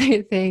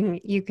 another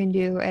thing you can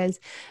do is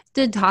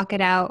to talk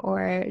it out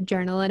or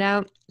journal it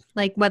out.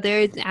 Like whether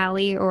it's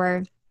Allie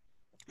or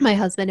my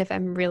husband, if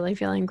I'm really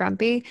feeling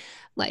grumpy,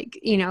 like,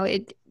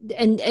 it,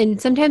 and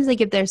sometimes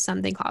like if there's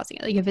something causing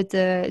it, like if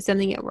it's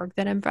something at work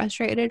that I'm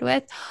frustrated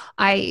with,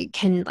 I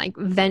can like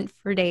vent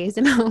for days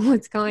about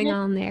what's going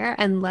on there,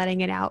 and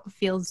letting it out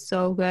feels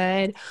so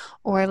good.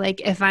 Or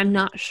like if I'm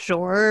not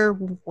sure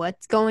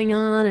what's going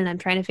on and I'm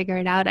trying to figure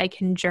it out, I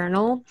can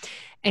journal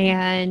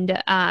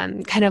and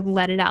kind of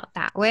let it out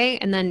that way.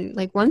 And then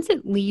like once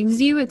it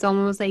leaves you, it's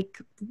almost like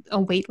a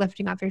weight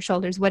lifting off your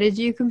shoulders. What did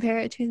you compare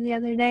it to the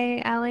other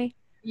day, Allie?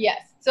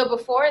 Yes. So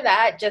before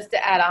that, just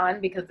to add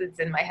on, because it's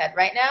in my head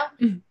right now,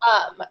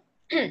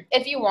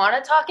 if you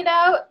want to talk it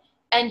out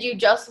and you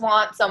just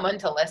want someone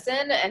to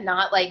listen and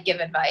not like give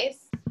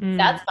advice,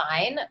 that's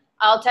fine.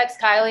 I'll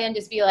text Kylie and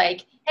just be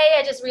like, hey,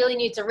 I just really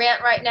need to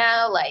rant right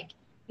now. Like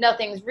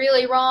nothing's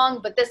really wrong,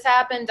 but this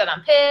happened and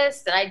I'm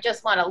pissed and I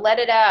just want to let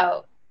it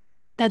out.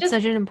 That's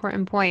such an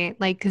important point.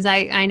 Like, because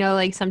I know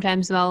like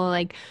sometimes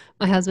like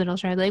my husband will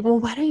try to be like, well,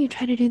 why don't you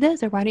try to do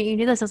this? Or why don't you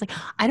do this? I was like,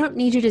 I don't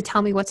need you to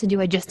tell me what to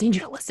do. I just need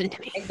you to listen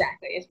to me.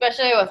 Exactly.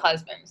 Especially with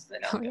husbands.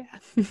 Oh,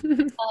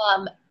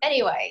 yeah.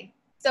 Anyway,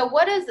 so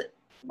what is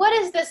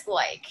this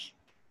like?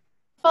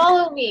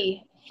 Follow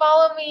me.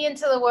 Follow me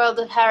into the world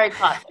of Harry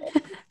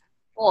Potter.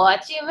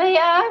 What, you may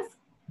ask?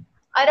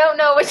 I don't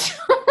know which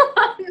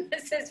one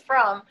this is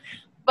from,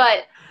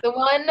 but the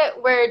one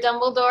where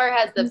Dumbledore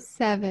has the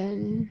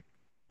 7.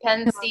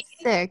 Pensieve.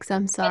 6.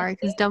 I'm sorry,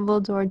 because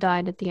Dumbledore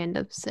died at the end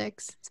of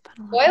 6.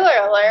 Spoiler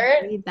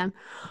alert. Read them.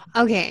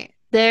 Okay,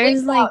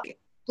 there's bleep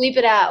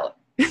it out.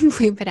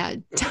 Bleep it out.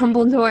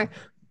 Dumbledore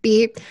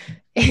beep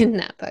in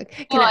that book.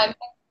 I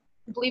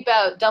bleep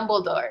out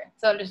Dumbledore.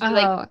 So I'm just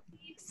like,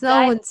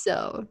 so and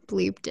so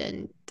bleeped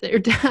in.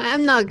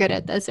 I'm not good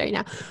at this right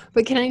now.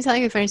 But can I tell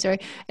you a funny story?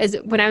 Is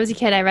when I was a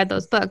kid, I read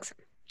those books,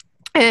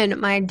 and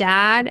my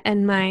dad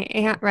and my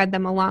aunt read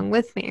them along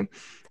with me.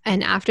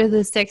 And after the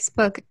 6th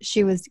book,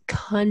 she was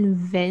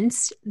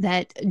convinced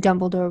that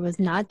Dumbledore was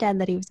not dead,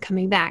 that he was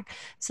coming back.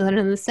 So then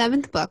in the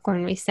 7th book,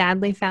 when we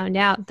sadly found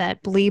out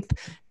that Bleep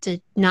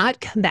did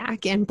not come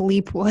back and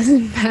Bleep was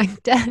in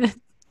fact dead,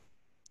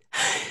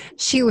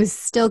 she was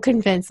still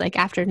convinced, like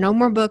after no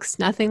more books,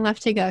 nothing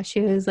left to go,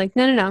 she was like,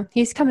 no,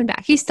 he's coming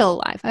back. He's still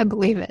alive. I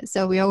believe it.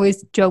 So we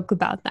always joke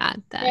about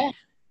that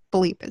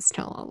Bleep is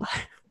still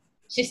alive.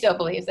 She still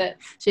believes it.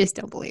 She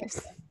still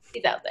believes.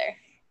 He's out there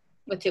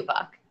with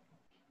Tupac.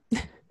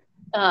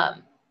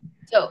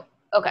 So,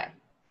 okay.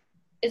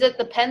 Is it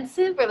the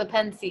pensive or the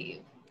pensieve?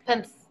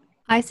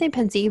 I say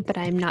pensieve, but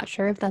I'm not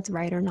sure if that's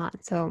right or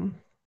not. So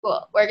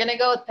cool. We're going to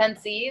go with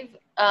pensieve.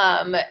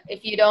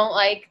 If you don't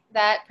like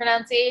that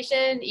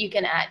pronunciation, you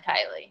can add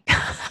Kylie.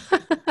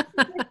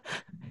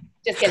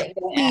 Just kidding.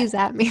 Please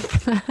at me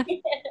for that.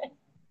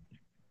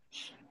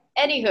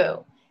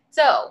 Anywho,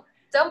 so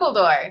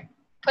Dumbledore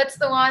puts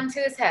the wand to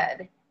his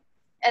head,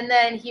 and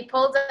then he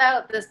pulls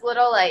out this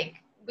little like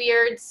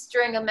weird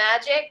string of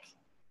magic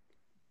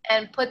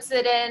and puts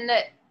it in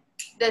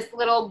this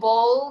little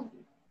bowl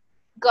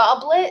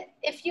goblet,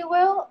 if you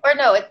will. Or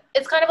no,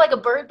 it's kind of like a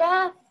bird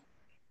bath.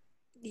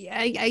 Yeah,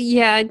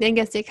 I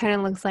guess it kind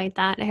of looks like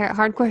that.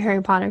 Hardcore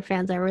Harry Potter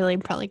fans are really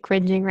probably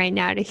cringing right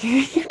now to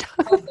hear you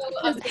talk. Also,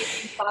 I'm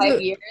taking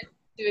 5 years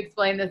to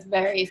explain this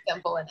very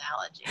simple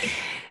analogy.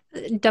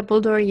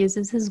 Dumbledore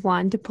uses his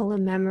wand to pull a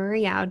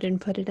memory out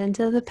and put it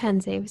into the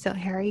pensieve so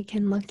Harry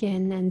can look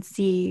in and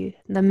see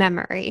the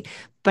memory.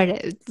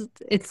 But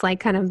it's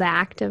like kind of the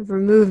act of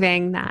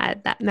removing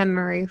that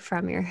memory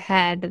from your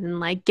head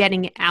and like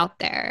getting it out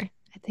there,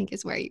 I think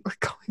is where you were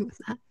going with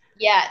that.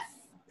 Yes.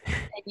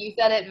 And you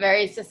said it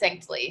very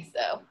succinctly,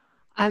 so.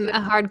 I'm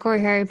a hardcore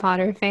Harry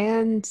Potter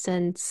fan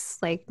since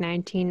like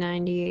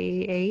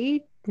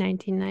 1998,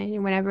 1990,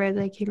 whenever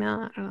they came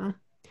out. I don't know.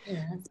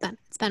 Yeah.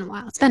 It's been a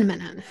while. It's been a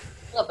minute.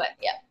 A little bit,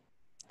 yeah.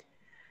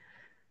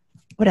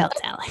 What else,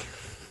 Allie?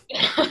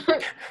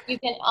 You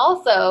can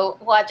also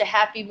watch a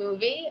happy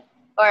movie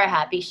or a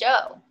happy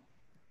show.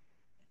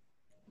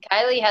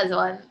 Kylie has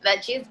one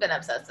that she's been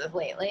obsessed with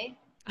lately.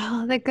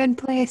 Oh, The Good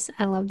Place.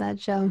 I love that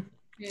show.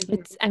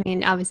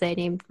 Mm-hmm. Obviously I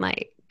named my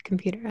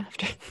computer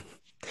after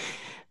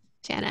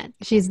Janet.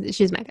 She's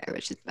my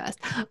favorite. She's the best.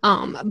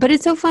 But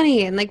it's so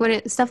funny, and like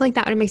when stuff like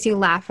that, when it makes you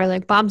laugh, or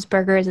like Bob's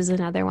Burgers is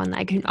another one that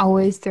I can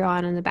always throw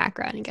on in the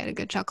background and get a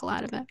good chuckle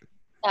out of it.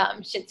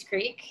 Schitt's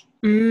Creek.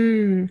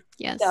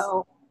 Yes.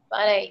 So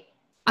funny.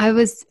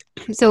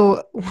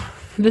 So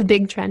the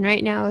big trend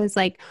right now is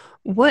like,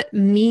 what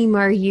meme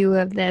are you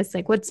of this?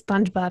 Like, what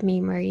SpongeBob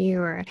meme are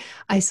you? Or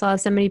I saw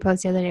somebody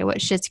post the other day, what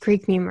Schitt's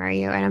Creek meme are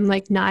you? And I'm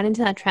like, not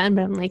into that trend,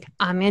 but I'm like,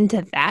 I'm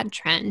into that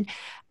trend.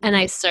 And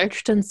I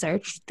searched and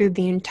searched through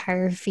the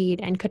entire feed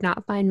and could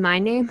not find my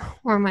name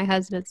or my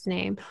husband's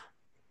name.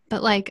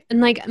 But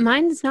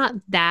mine's not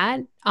that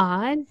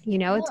odd,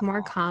 it's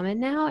more common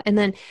now. And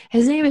then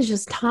his name is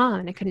just Tom,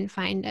 and I couldn't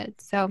find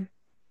it. So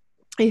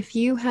if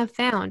you have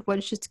found what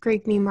Schitt's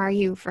Creek meme are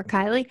you for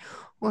Kylie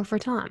or for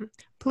Tom,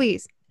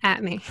 please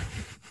at me.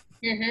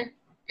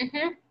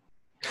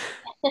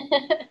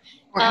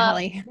 Or um,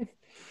 Allie.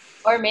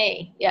 or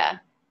me, yeah.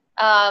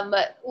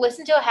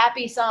 Listen to a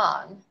happy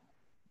song.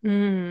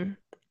 Mm.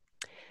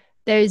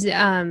 There's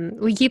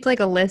we keep like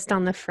a list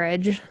on the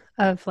fridge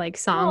of like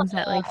songs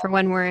that like for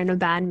when we're in a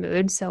bad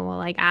mood. So we'll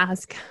like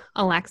ask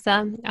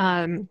Alexa,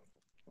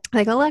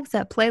 like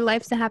Alexa, play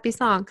Life's a Happy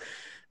Song,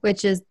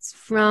 which is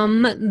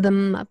from the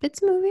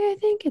Muppets movie, I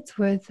think. It's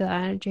with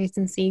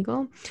Jason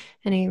Segel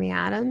and Amy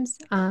Adams.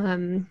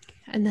 And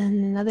then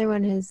another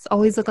one is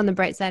Always Look on the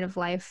Bright Side of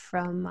Life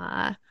from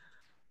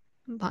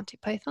Monty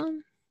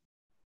Python.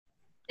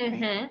 Right?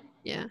 Mm-hmm.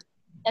 Yeah.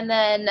 And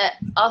then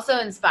also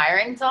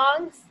inspiring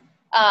songs.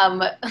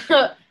 Um,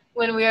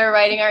 when we were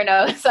writing our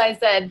notes, I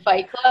said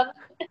Fight Club.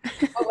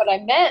 But what I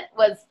meant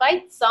was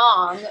Fight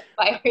Song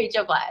by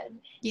Rachel Platten,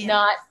 Yeah.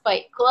 not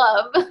Fight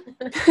Club.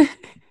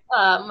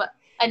 um,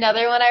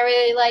 Another one I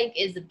really like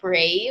is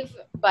Brave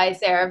by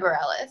Sarah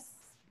Bareilles.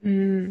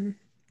 Mm,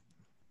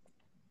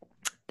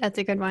 that's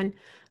a good one.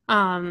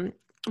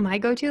 My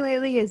go-to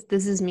lately is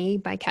This Is Me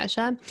by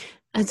Kesha.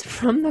 It's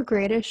from The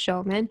Greatest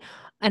Showman,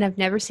 and I've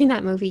never seen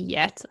that movie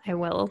yet. I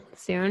will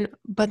soon.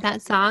 But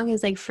that song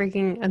is like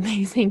freaking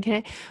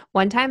amazing.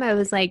 One time I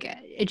was like,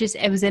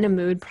 it was in a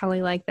mood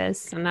probably like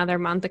this another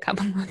month, a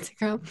couple months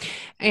ago.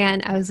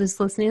 And I was just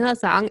listening to that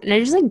song and I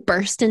just like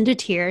burst into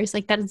tears.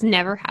 Like that has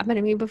never happened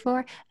to me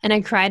before. And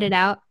I cried it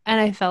out and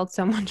I felt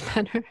so much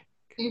better.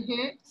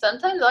 Mm-hmm.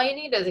 Sometimes all you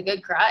need is a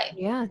good cry.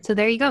 Yeah. So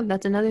there you go.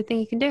 That's another thing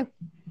you can do.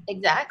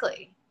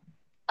 Exactly.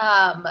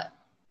 Um,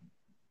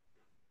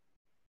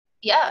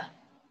 yeah,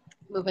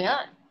 moving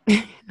on.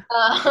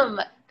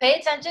 Pay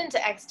attention to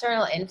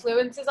external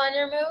influences on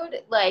your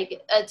mood,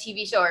 like a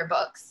TV show or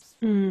books.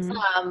 Mm.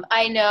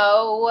 I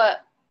know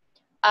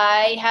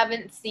I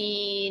haven't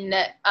seen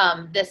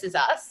This Is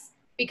Us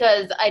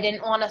because I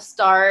didn't want to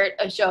start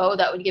a show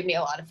that would give me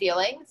a lot of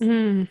feelings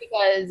Mm.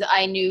 because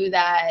I knew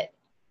that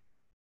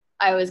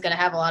I was going to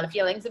have a lot of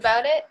feelings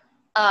about it.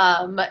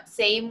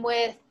 Same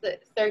with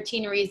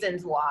 13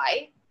 Reasons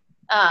Why.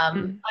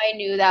 I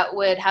knew that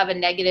would have a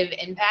negative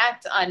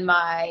impact on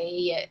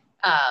my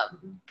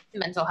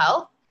mental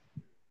health.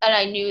 And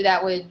I knew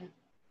that would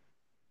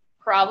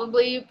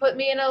probably put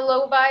me in a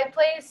low vibe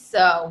place.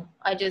 So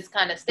I just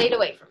kind of stayed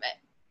away from it.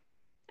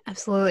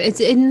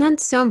 Absolutely. And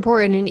that's so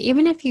important. And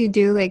even if you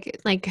do like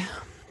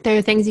there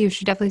are things you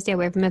should definitely stay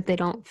away from if they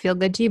don't feel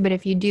good to you. But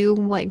if you do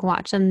like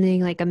watch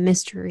something like a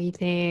mystery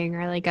thing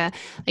or like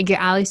your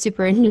Allie's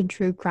super into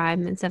true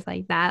crime and stuff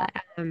like that,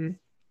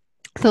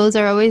 those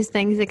are always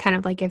things that kind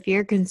of like if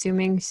you're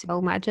consuming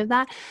so much of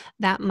that,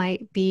 that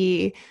might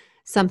be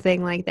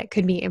something like that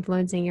could be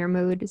influencing your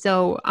mood.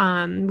 So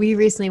we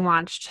recently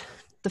watched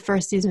the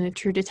first season of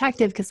True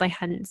Detective because I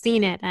hadn't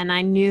seen it and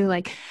I knew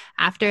like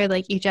after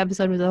like each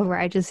episode was over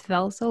I just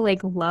felt so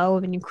like low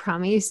and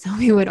crummy. So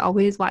we would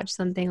always watch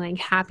something like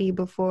happy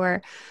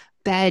before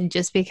bed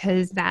just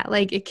because that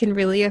like it can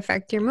really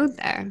affect your mood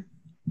there.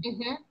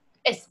 Mm-hmm.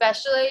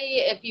 Especially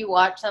if you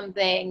watch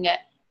something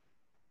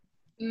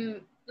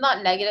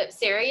not negative,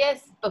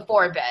 serious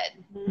before bed.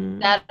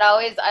 Mm.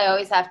 I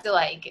always have to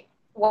like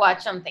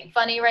watch something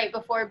funny right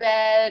before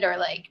bed or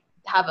like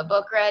have a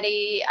book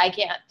ready. I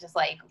can't just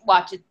like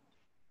watch a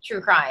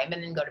true crime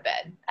and then go to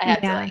bed. I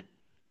have to Yeah. like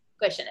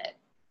cushion it.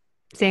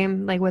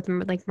 Same like with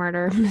like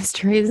murder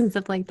mysteries and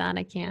stuff like that.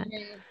 I can't.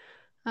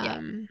 Mm-hmm. Yeah.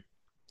 Um,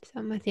 so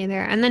I'm with you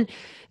there. And then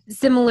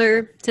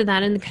similar to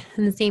that in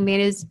the same vein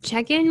is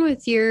check in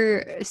with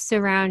your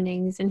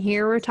surroundings. And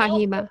here we're Lock talking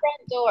the about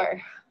front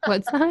door.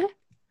 what's that?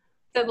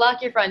 So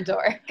lock your front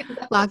door.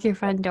 Lock your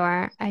front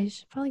door. I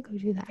should probably go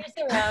do that.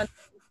 Your surround.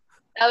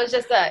 That was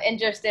just an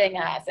interesting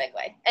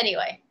segue.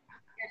 Anyway,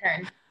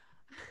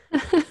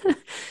 your turn.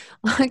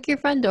 Lock your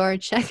front door,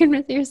 check in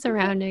with your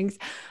surroundings.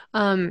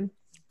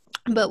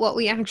 But what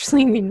we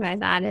actually mean by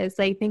that is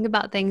like think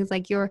about things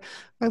like your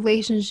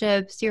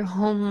relationships, your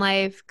home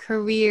life,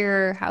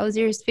 career, how's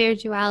your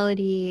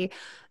spirituality,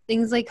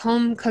 things like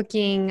home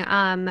cooking,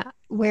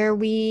 where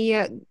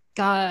we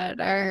got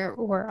our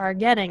or are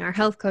getting our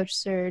health coach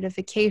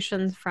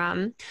certifications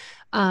from.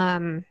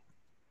 Um,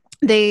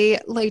 they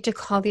like to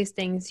call these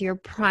things your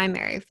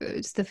primary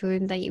foods. The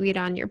food that you eat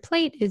on your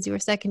plate is your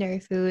secondary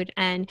food.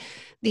 And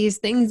these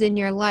things in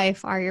your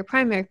life are your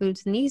primary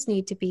foods, and these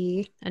need to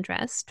be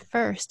addressed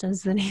first,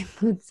 as the name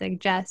would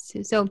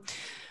suggest. So,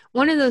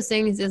 one of those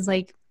things is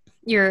like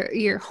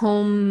your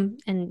home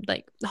and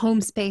like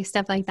home space,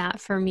 stuff like that.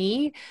 For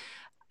me,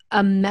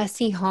 a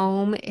messy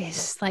home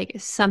is like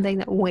something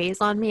that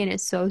weighs on me and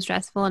it's so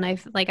stressful and I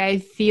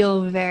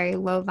feel very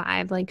low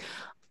vibe. Like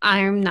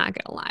I'm not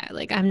gonna lie,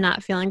 like I'm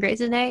not feeling great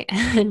today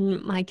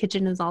and my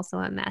kitchen is also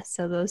a mess.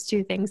 So those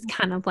two things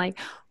kind of like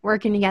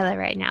working together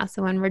right now.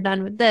 So when we're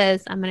done with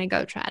this, I'm gonna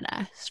go try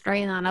to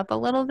straighten that up a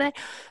little bit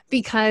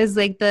because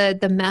like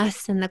the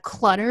mess and the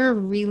clutter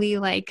really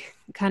like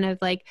kind of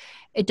like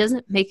it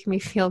doesn't make me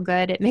feel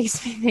good. It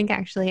makes me think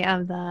actually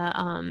of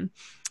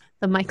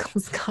the Michael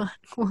Scott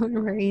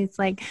one where he's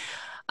like,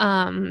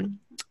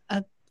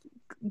 a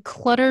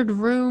cluttered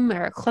room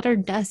or a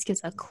cluttered desk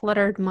is a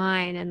cluttered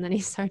mind. And then he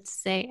starts to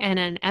say, and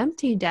an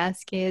empty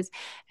desk is,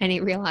 and he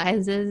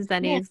realizes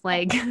that he's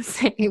like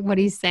saying what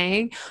he's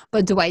saying,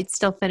 but Dwight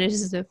still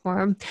finishes it for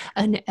him,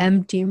 an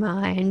empty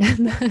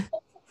mind.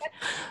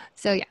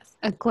 So yes,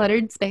 a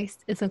cluttered space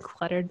is a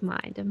cluttered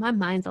mind. And my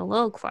mind's a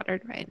little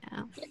cluttered right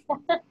now.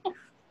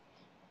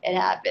 It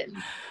happens.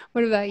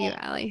 What about you,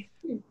 Allie?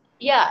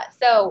 Yeah,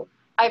 so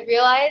I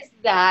realized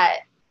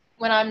that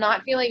when I'm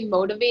not feeling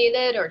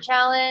motivated or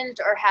challenged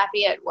or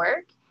happy at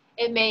work,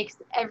 it makes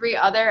every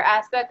other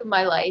aspect of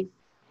my life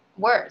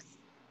worse.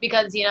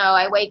 Because,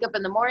 I wake up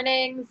in the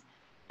mornings,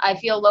 I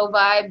feel low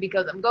vibe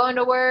because I'm going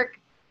to work.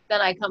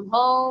 Then I come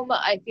home,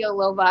 I feel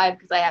low vibe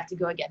because I have to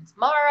go again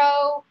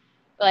tomorrow.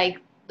 Like,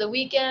 the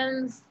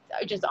weekends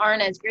just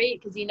aren't as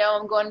great because,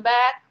 I'm going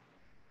back.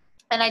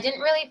 And I didn't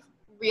really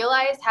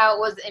realize how it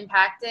was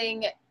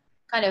impacting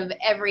kind of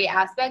every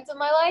aspect of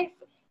my life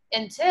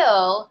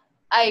until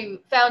I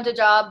found a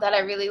job that I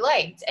really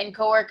liked and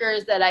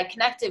coworkers that I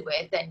connected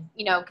with and,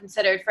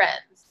 considered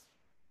friends.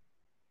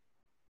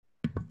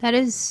 That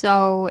is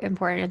so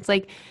important. It's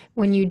like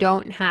when you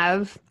don't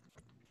have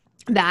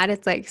that,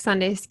 it's like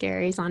Sunday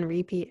Scaries on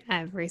repeat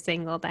every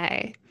single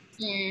day.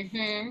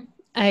 Mm-hmm.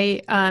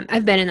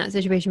 I've been in that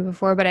situation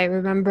before, but I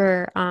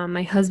remember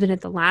my husband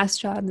at the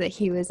last job that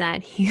he was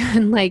at, he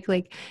had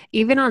like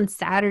even on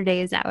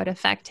Saturdays that would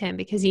affect him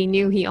because he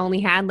knew he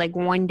only had like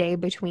one day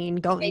between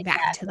going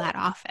back to that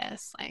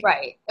office. Like,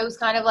 right. It was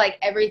kind of like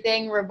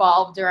everything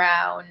revolved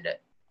around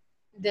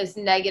this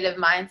negative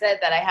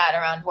mindset that I had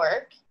around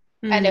work.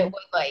 Mm-hmm. And it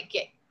would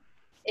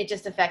it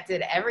just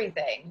affected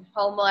everything.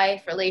 Home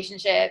life,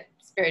 relationship,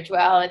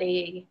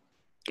 spirituality,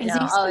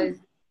 always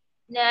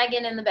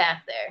nagging in the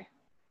back there.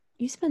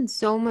 You spend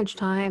so much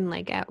time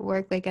like at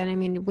work, like, and I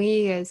mean,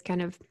 we as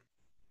kind of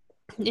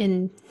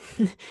in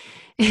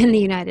the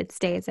United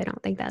States, I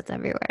don't think that's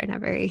everywhere in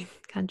every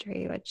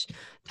country, which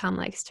Tom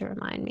likes to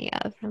remind me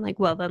of. I'm like,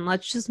 well, then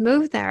let's just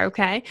move there,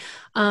 okay?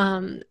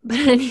 But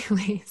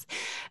anyways,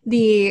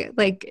 the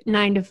like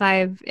 9 to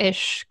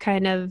 5-ish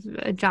kind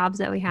of jobs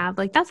that we have,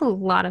 like that's a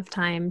lot of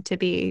time to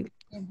be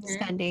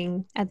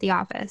spending at the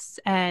office,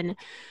 and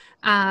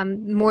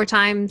more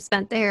time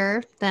spent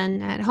there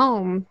than at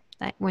home.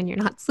 That when you're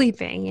not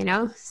sleeping,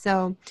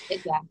 so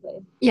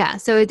exactly. Yeah,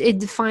 so it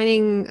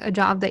defining a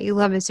job that you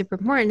love is super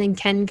important and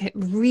can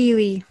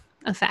really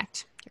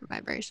affect your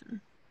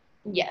vibration.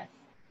 Yes,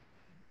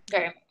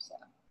 very much so.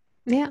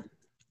 Yeah.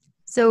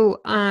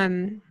 So I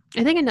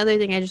think another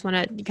thing I just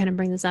want to kind of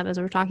bring this up as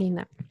we're talking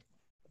that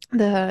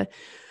the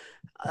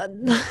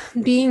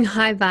being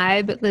high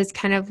vibe is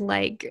kind of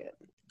like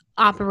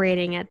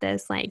operating at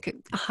this like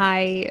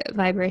high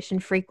vibration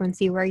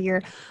frequency where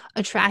you're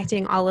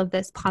attracting all of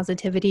this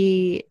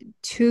positivity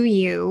to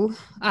you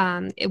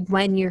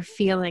when you're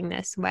feeling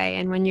this way.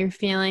 And when you're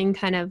feeling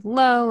kind of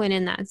low and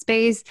in that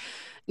space,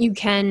 you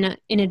can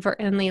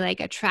inadvertently like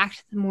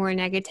attract more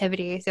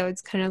negativity. So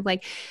it's kind of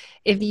like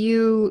if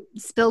you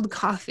spilled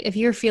coffee, if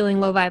you're feeling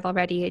low vibe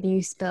already and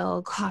you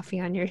spill coffee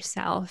on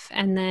yourself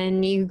and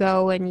then you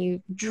go and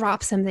you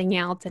drop something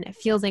else and it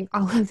feels like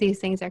all of these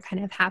things are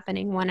kind of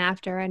happening one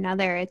after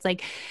another. It's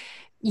like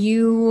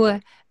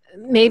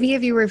maybe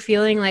if you were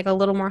feeling like a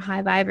little more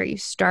high vibe or you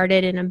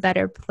started in a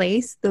better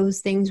place, those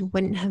things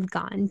wouldn't have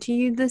gotten to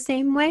you the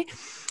same way.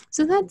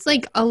 So that's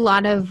like a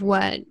lot of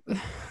what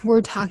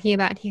we're talking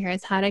about here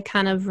is how to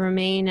kind of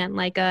remain at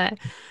like a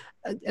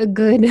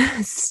good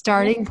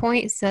starting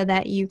point so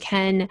that you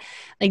can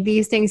like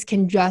these things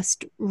can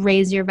just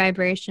raise your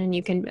vibration.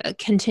 You can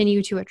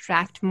continue to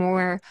attract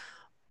more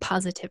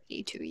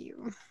positivity to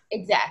you.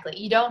 Exactly.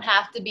 You don't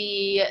have to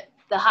be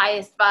the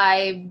highest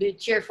vibe, the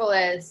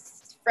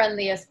cheerfulest,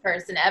 friendliest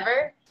person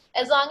ever.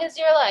 As long as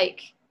you're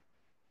like,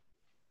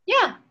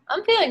 yeah,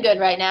 I'm feeling good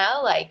right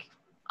now. Like,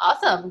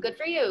 awesome. Good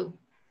for you.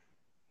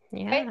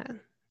 Yeah. Right?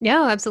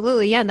 Yeah,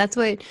 absolutely. Yeah, that's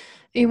what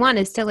you want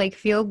is to like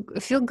feel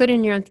good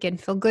in your own skin,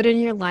 feel good in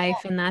your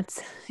life, and that's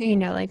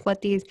like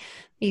what these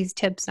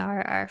tips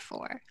are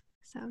for.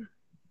 So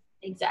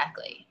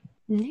exactly.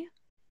 Yeah.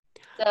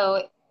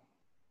 So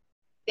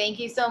thank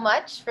you so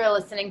much for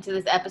listening to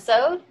this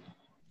episode.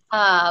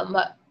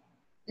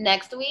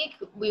 Next week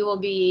we will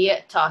be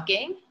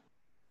talking.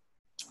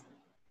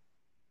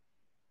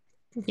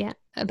 Yeah,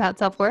 about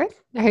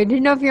self-worth. I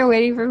didn't know if you were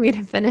waiting for me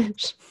to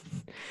finish.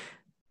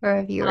 Or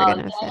if you were going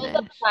to finish. Look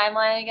up the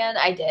timeline again?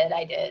 I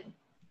did.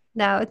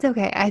 No, it's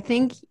okay. I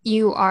think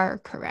you are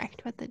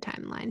correct with the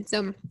timeline.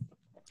 So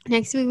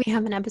next week we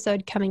have an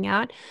episode coming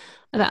out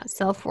about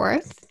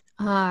self-worth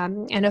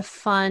and a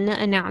fun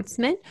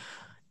announcement.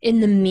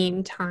 In the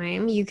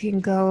meantime, you can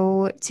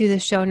go to the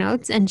show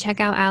notes and check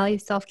out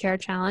Allie's self-care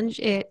challenge.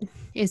 It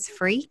is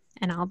free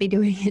and I'll be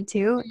doing it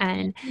too.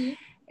 And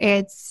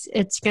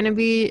it's going to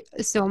be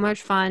so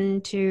much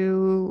fun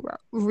to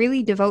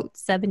really devote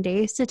 7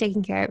 days to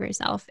taking care of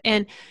yourself.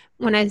 And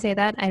when I say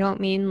that, I don't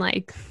mean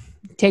like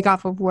take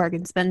off of work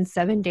and spend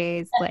 7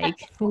 days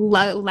like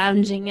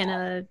lounging in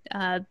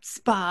a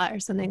spa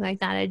or something like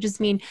that. I just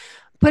mean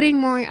putting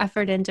more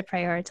effort in to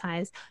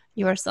prioritize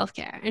your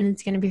self-care, and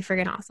it's going to be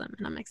friggin' awesome,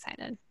 and I'm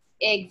excited.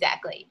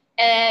 Exactly.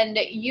 And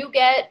you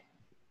get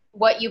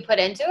what you put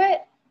into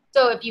it.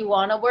 So if you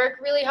want to work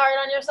really hard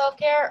on your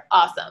self-care,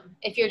 awesome.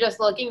 If you're just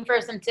looking for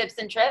some tips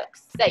and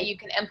tricks that you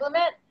can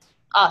implement,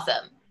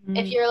 awesome.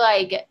 If you're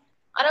like,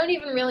 I don't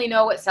even really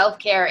know what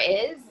self-care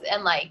is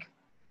and like,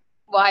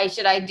 why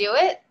should I do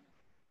it?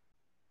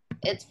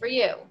 It's for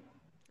you.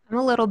 I'm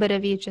a little bit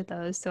of each of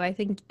those, so I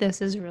think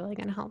this is really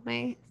going to help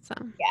me. So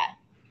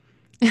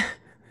yeah.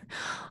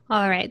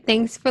 All right.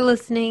 Thanks for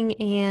listening,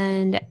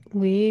 and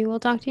we will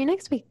talk to you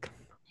next week.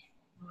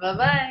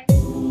 Bye-bye.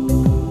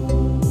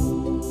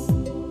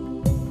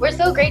 We're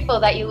so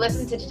grateful that you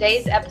listened to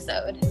today's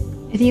episode.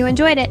 If you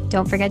enjoyed it,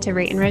 don't forget to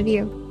rate and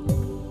review.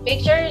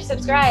 Make sure you're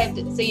subscribed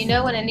so you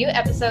know when a new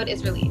episode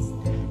is released.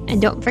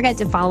 And don't forget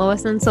to follow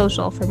us on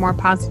social for more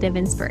positive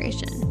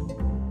inspiration.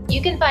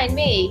 You can find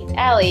me,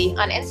 Allie,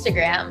 on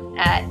Instagram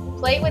at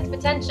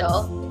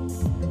playwithpotential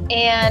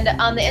and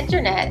on the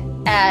internet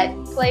at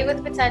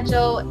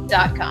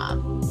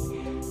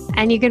playwithpotential.com.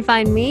 And you can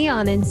find me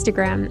on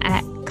Instagram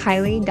at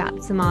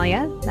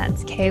Kylie.Cimalia.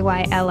 That's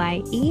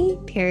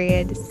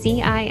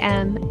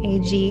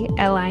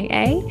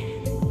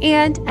KYLIE.CIMAGLIA,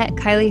 and at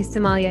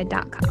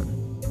KylieCimalia.com.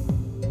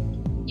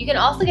 You can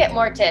also get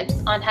more tips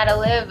on how to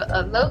live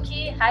a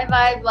low-key,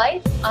 high-vibe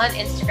life on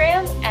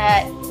Instagram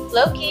at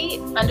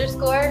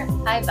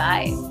lowkey_high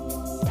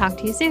vibe. Talk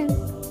to you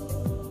soon.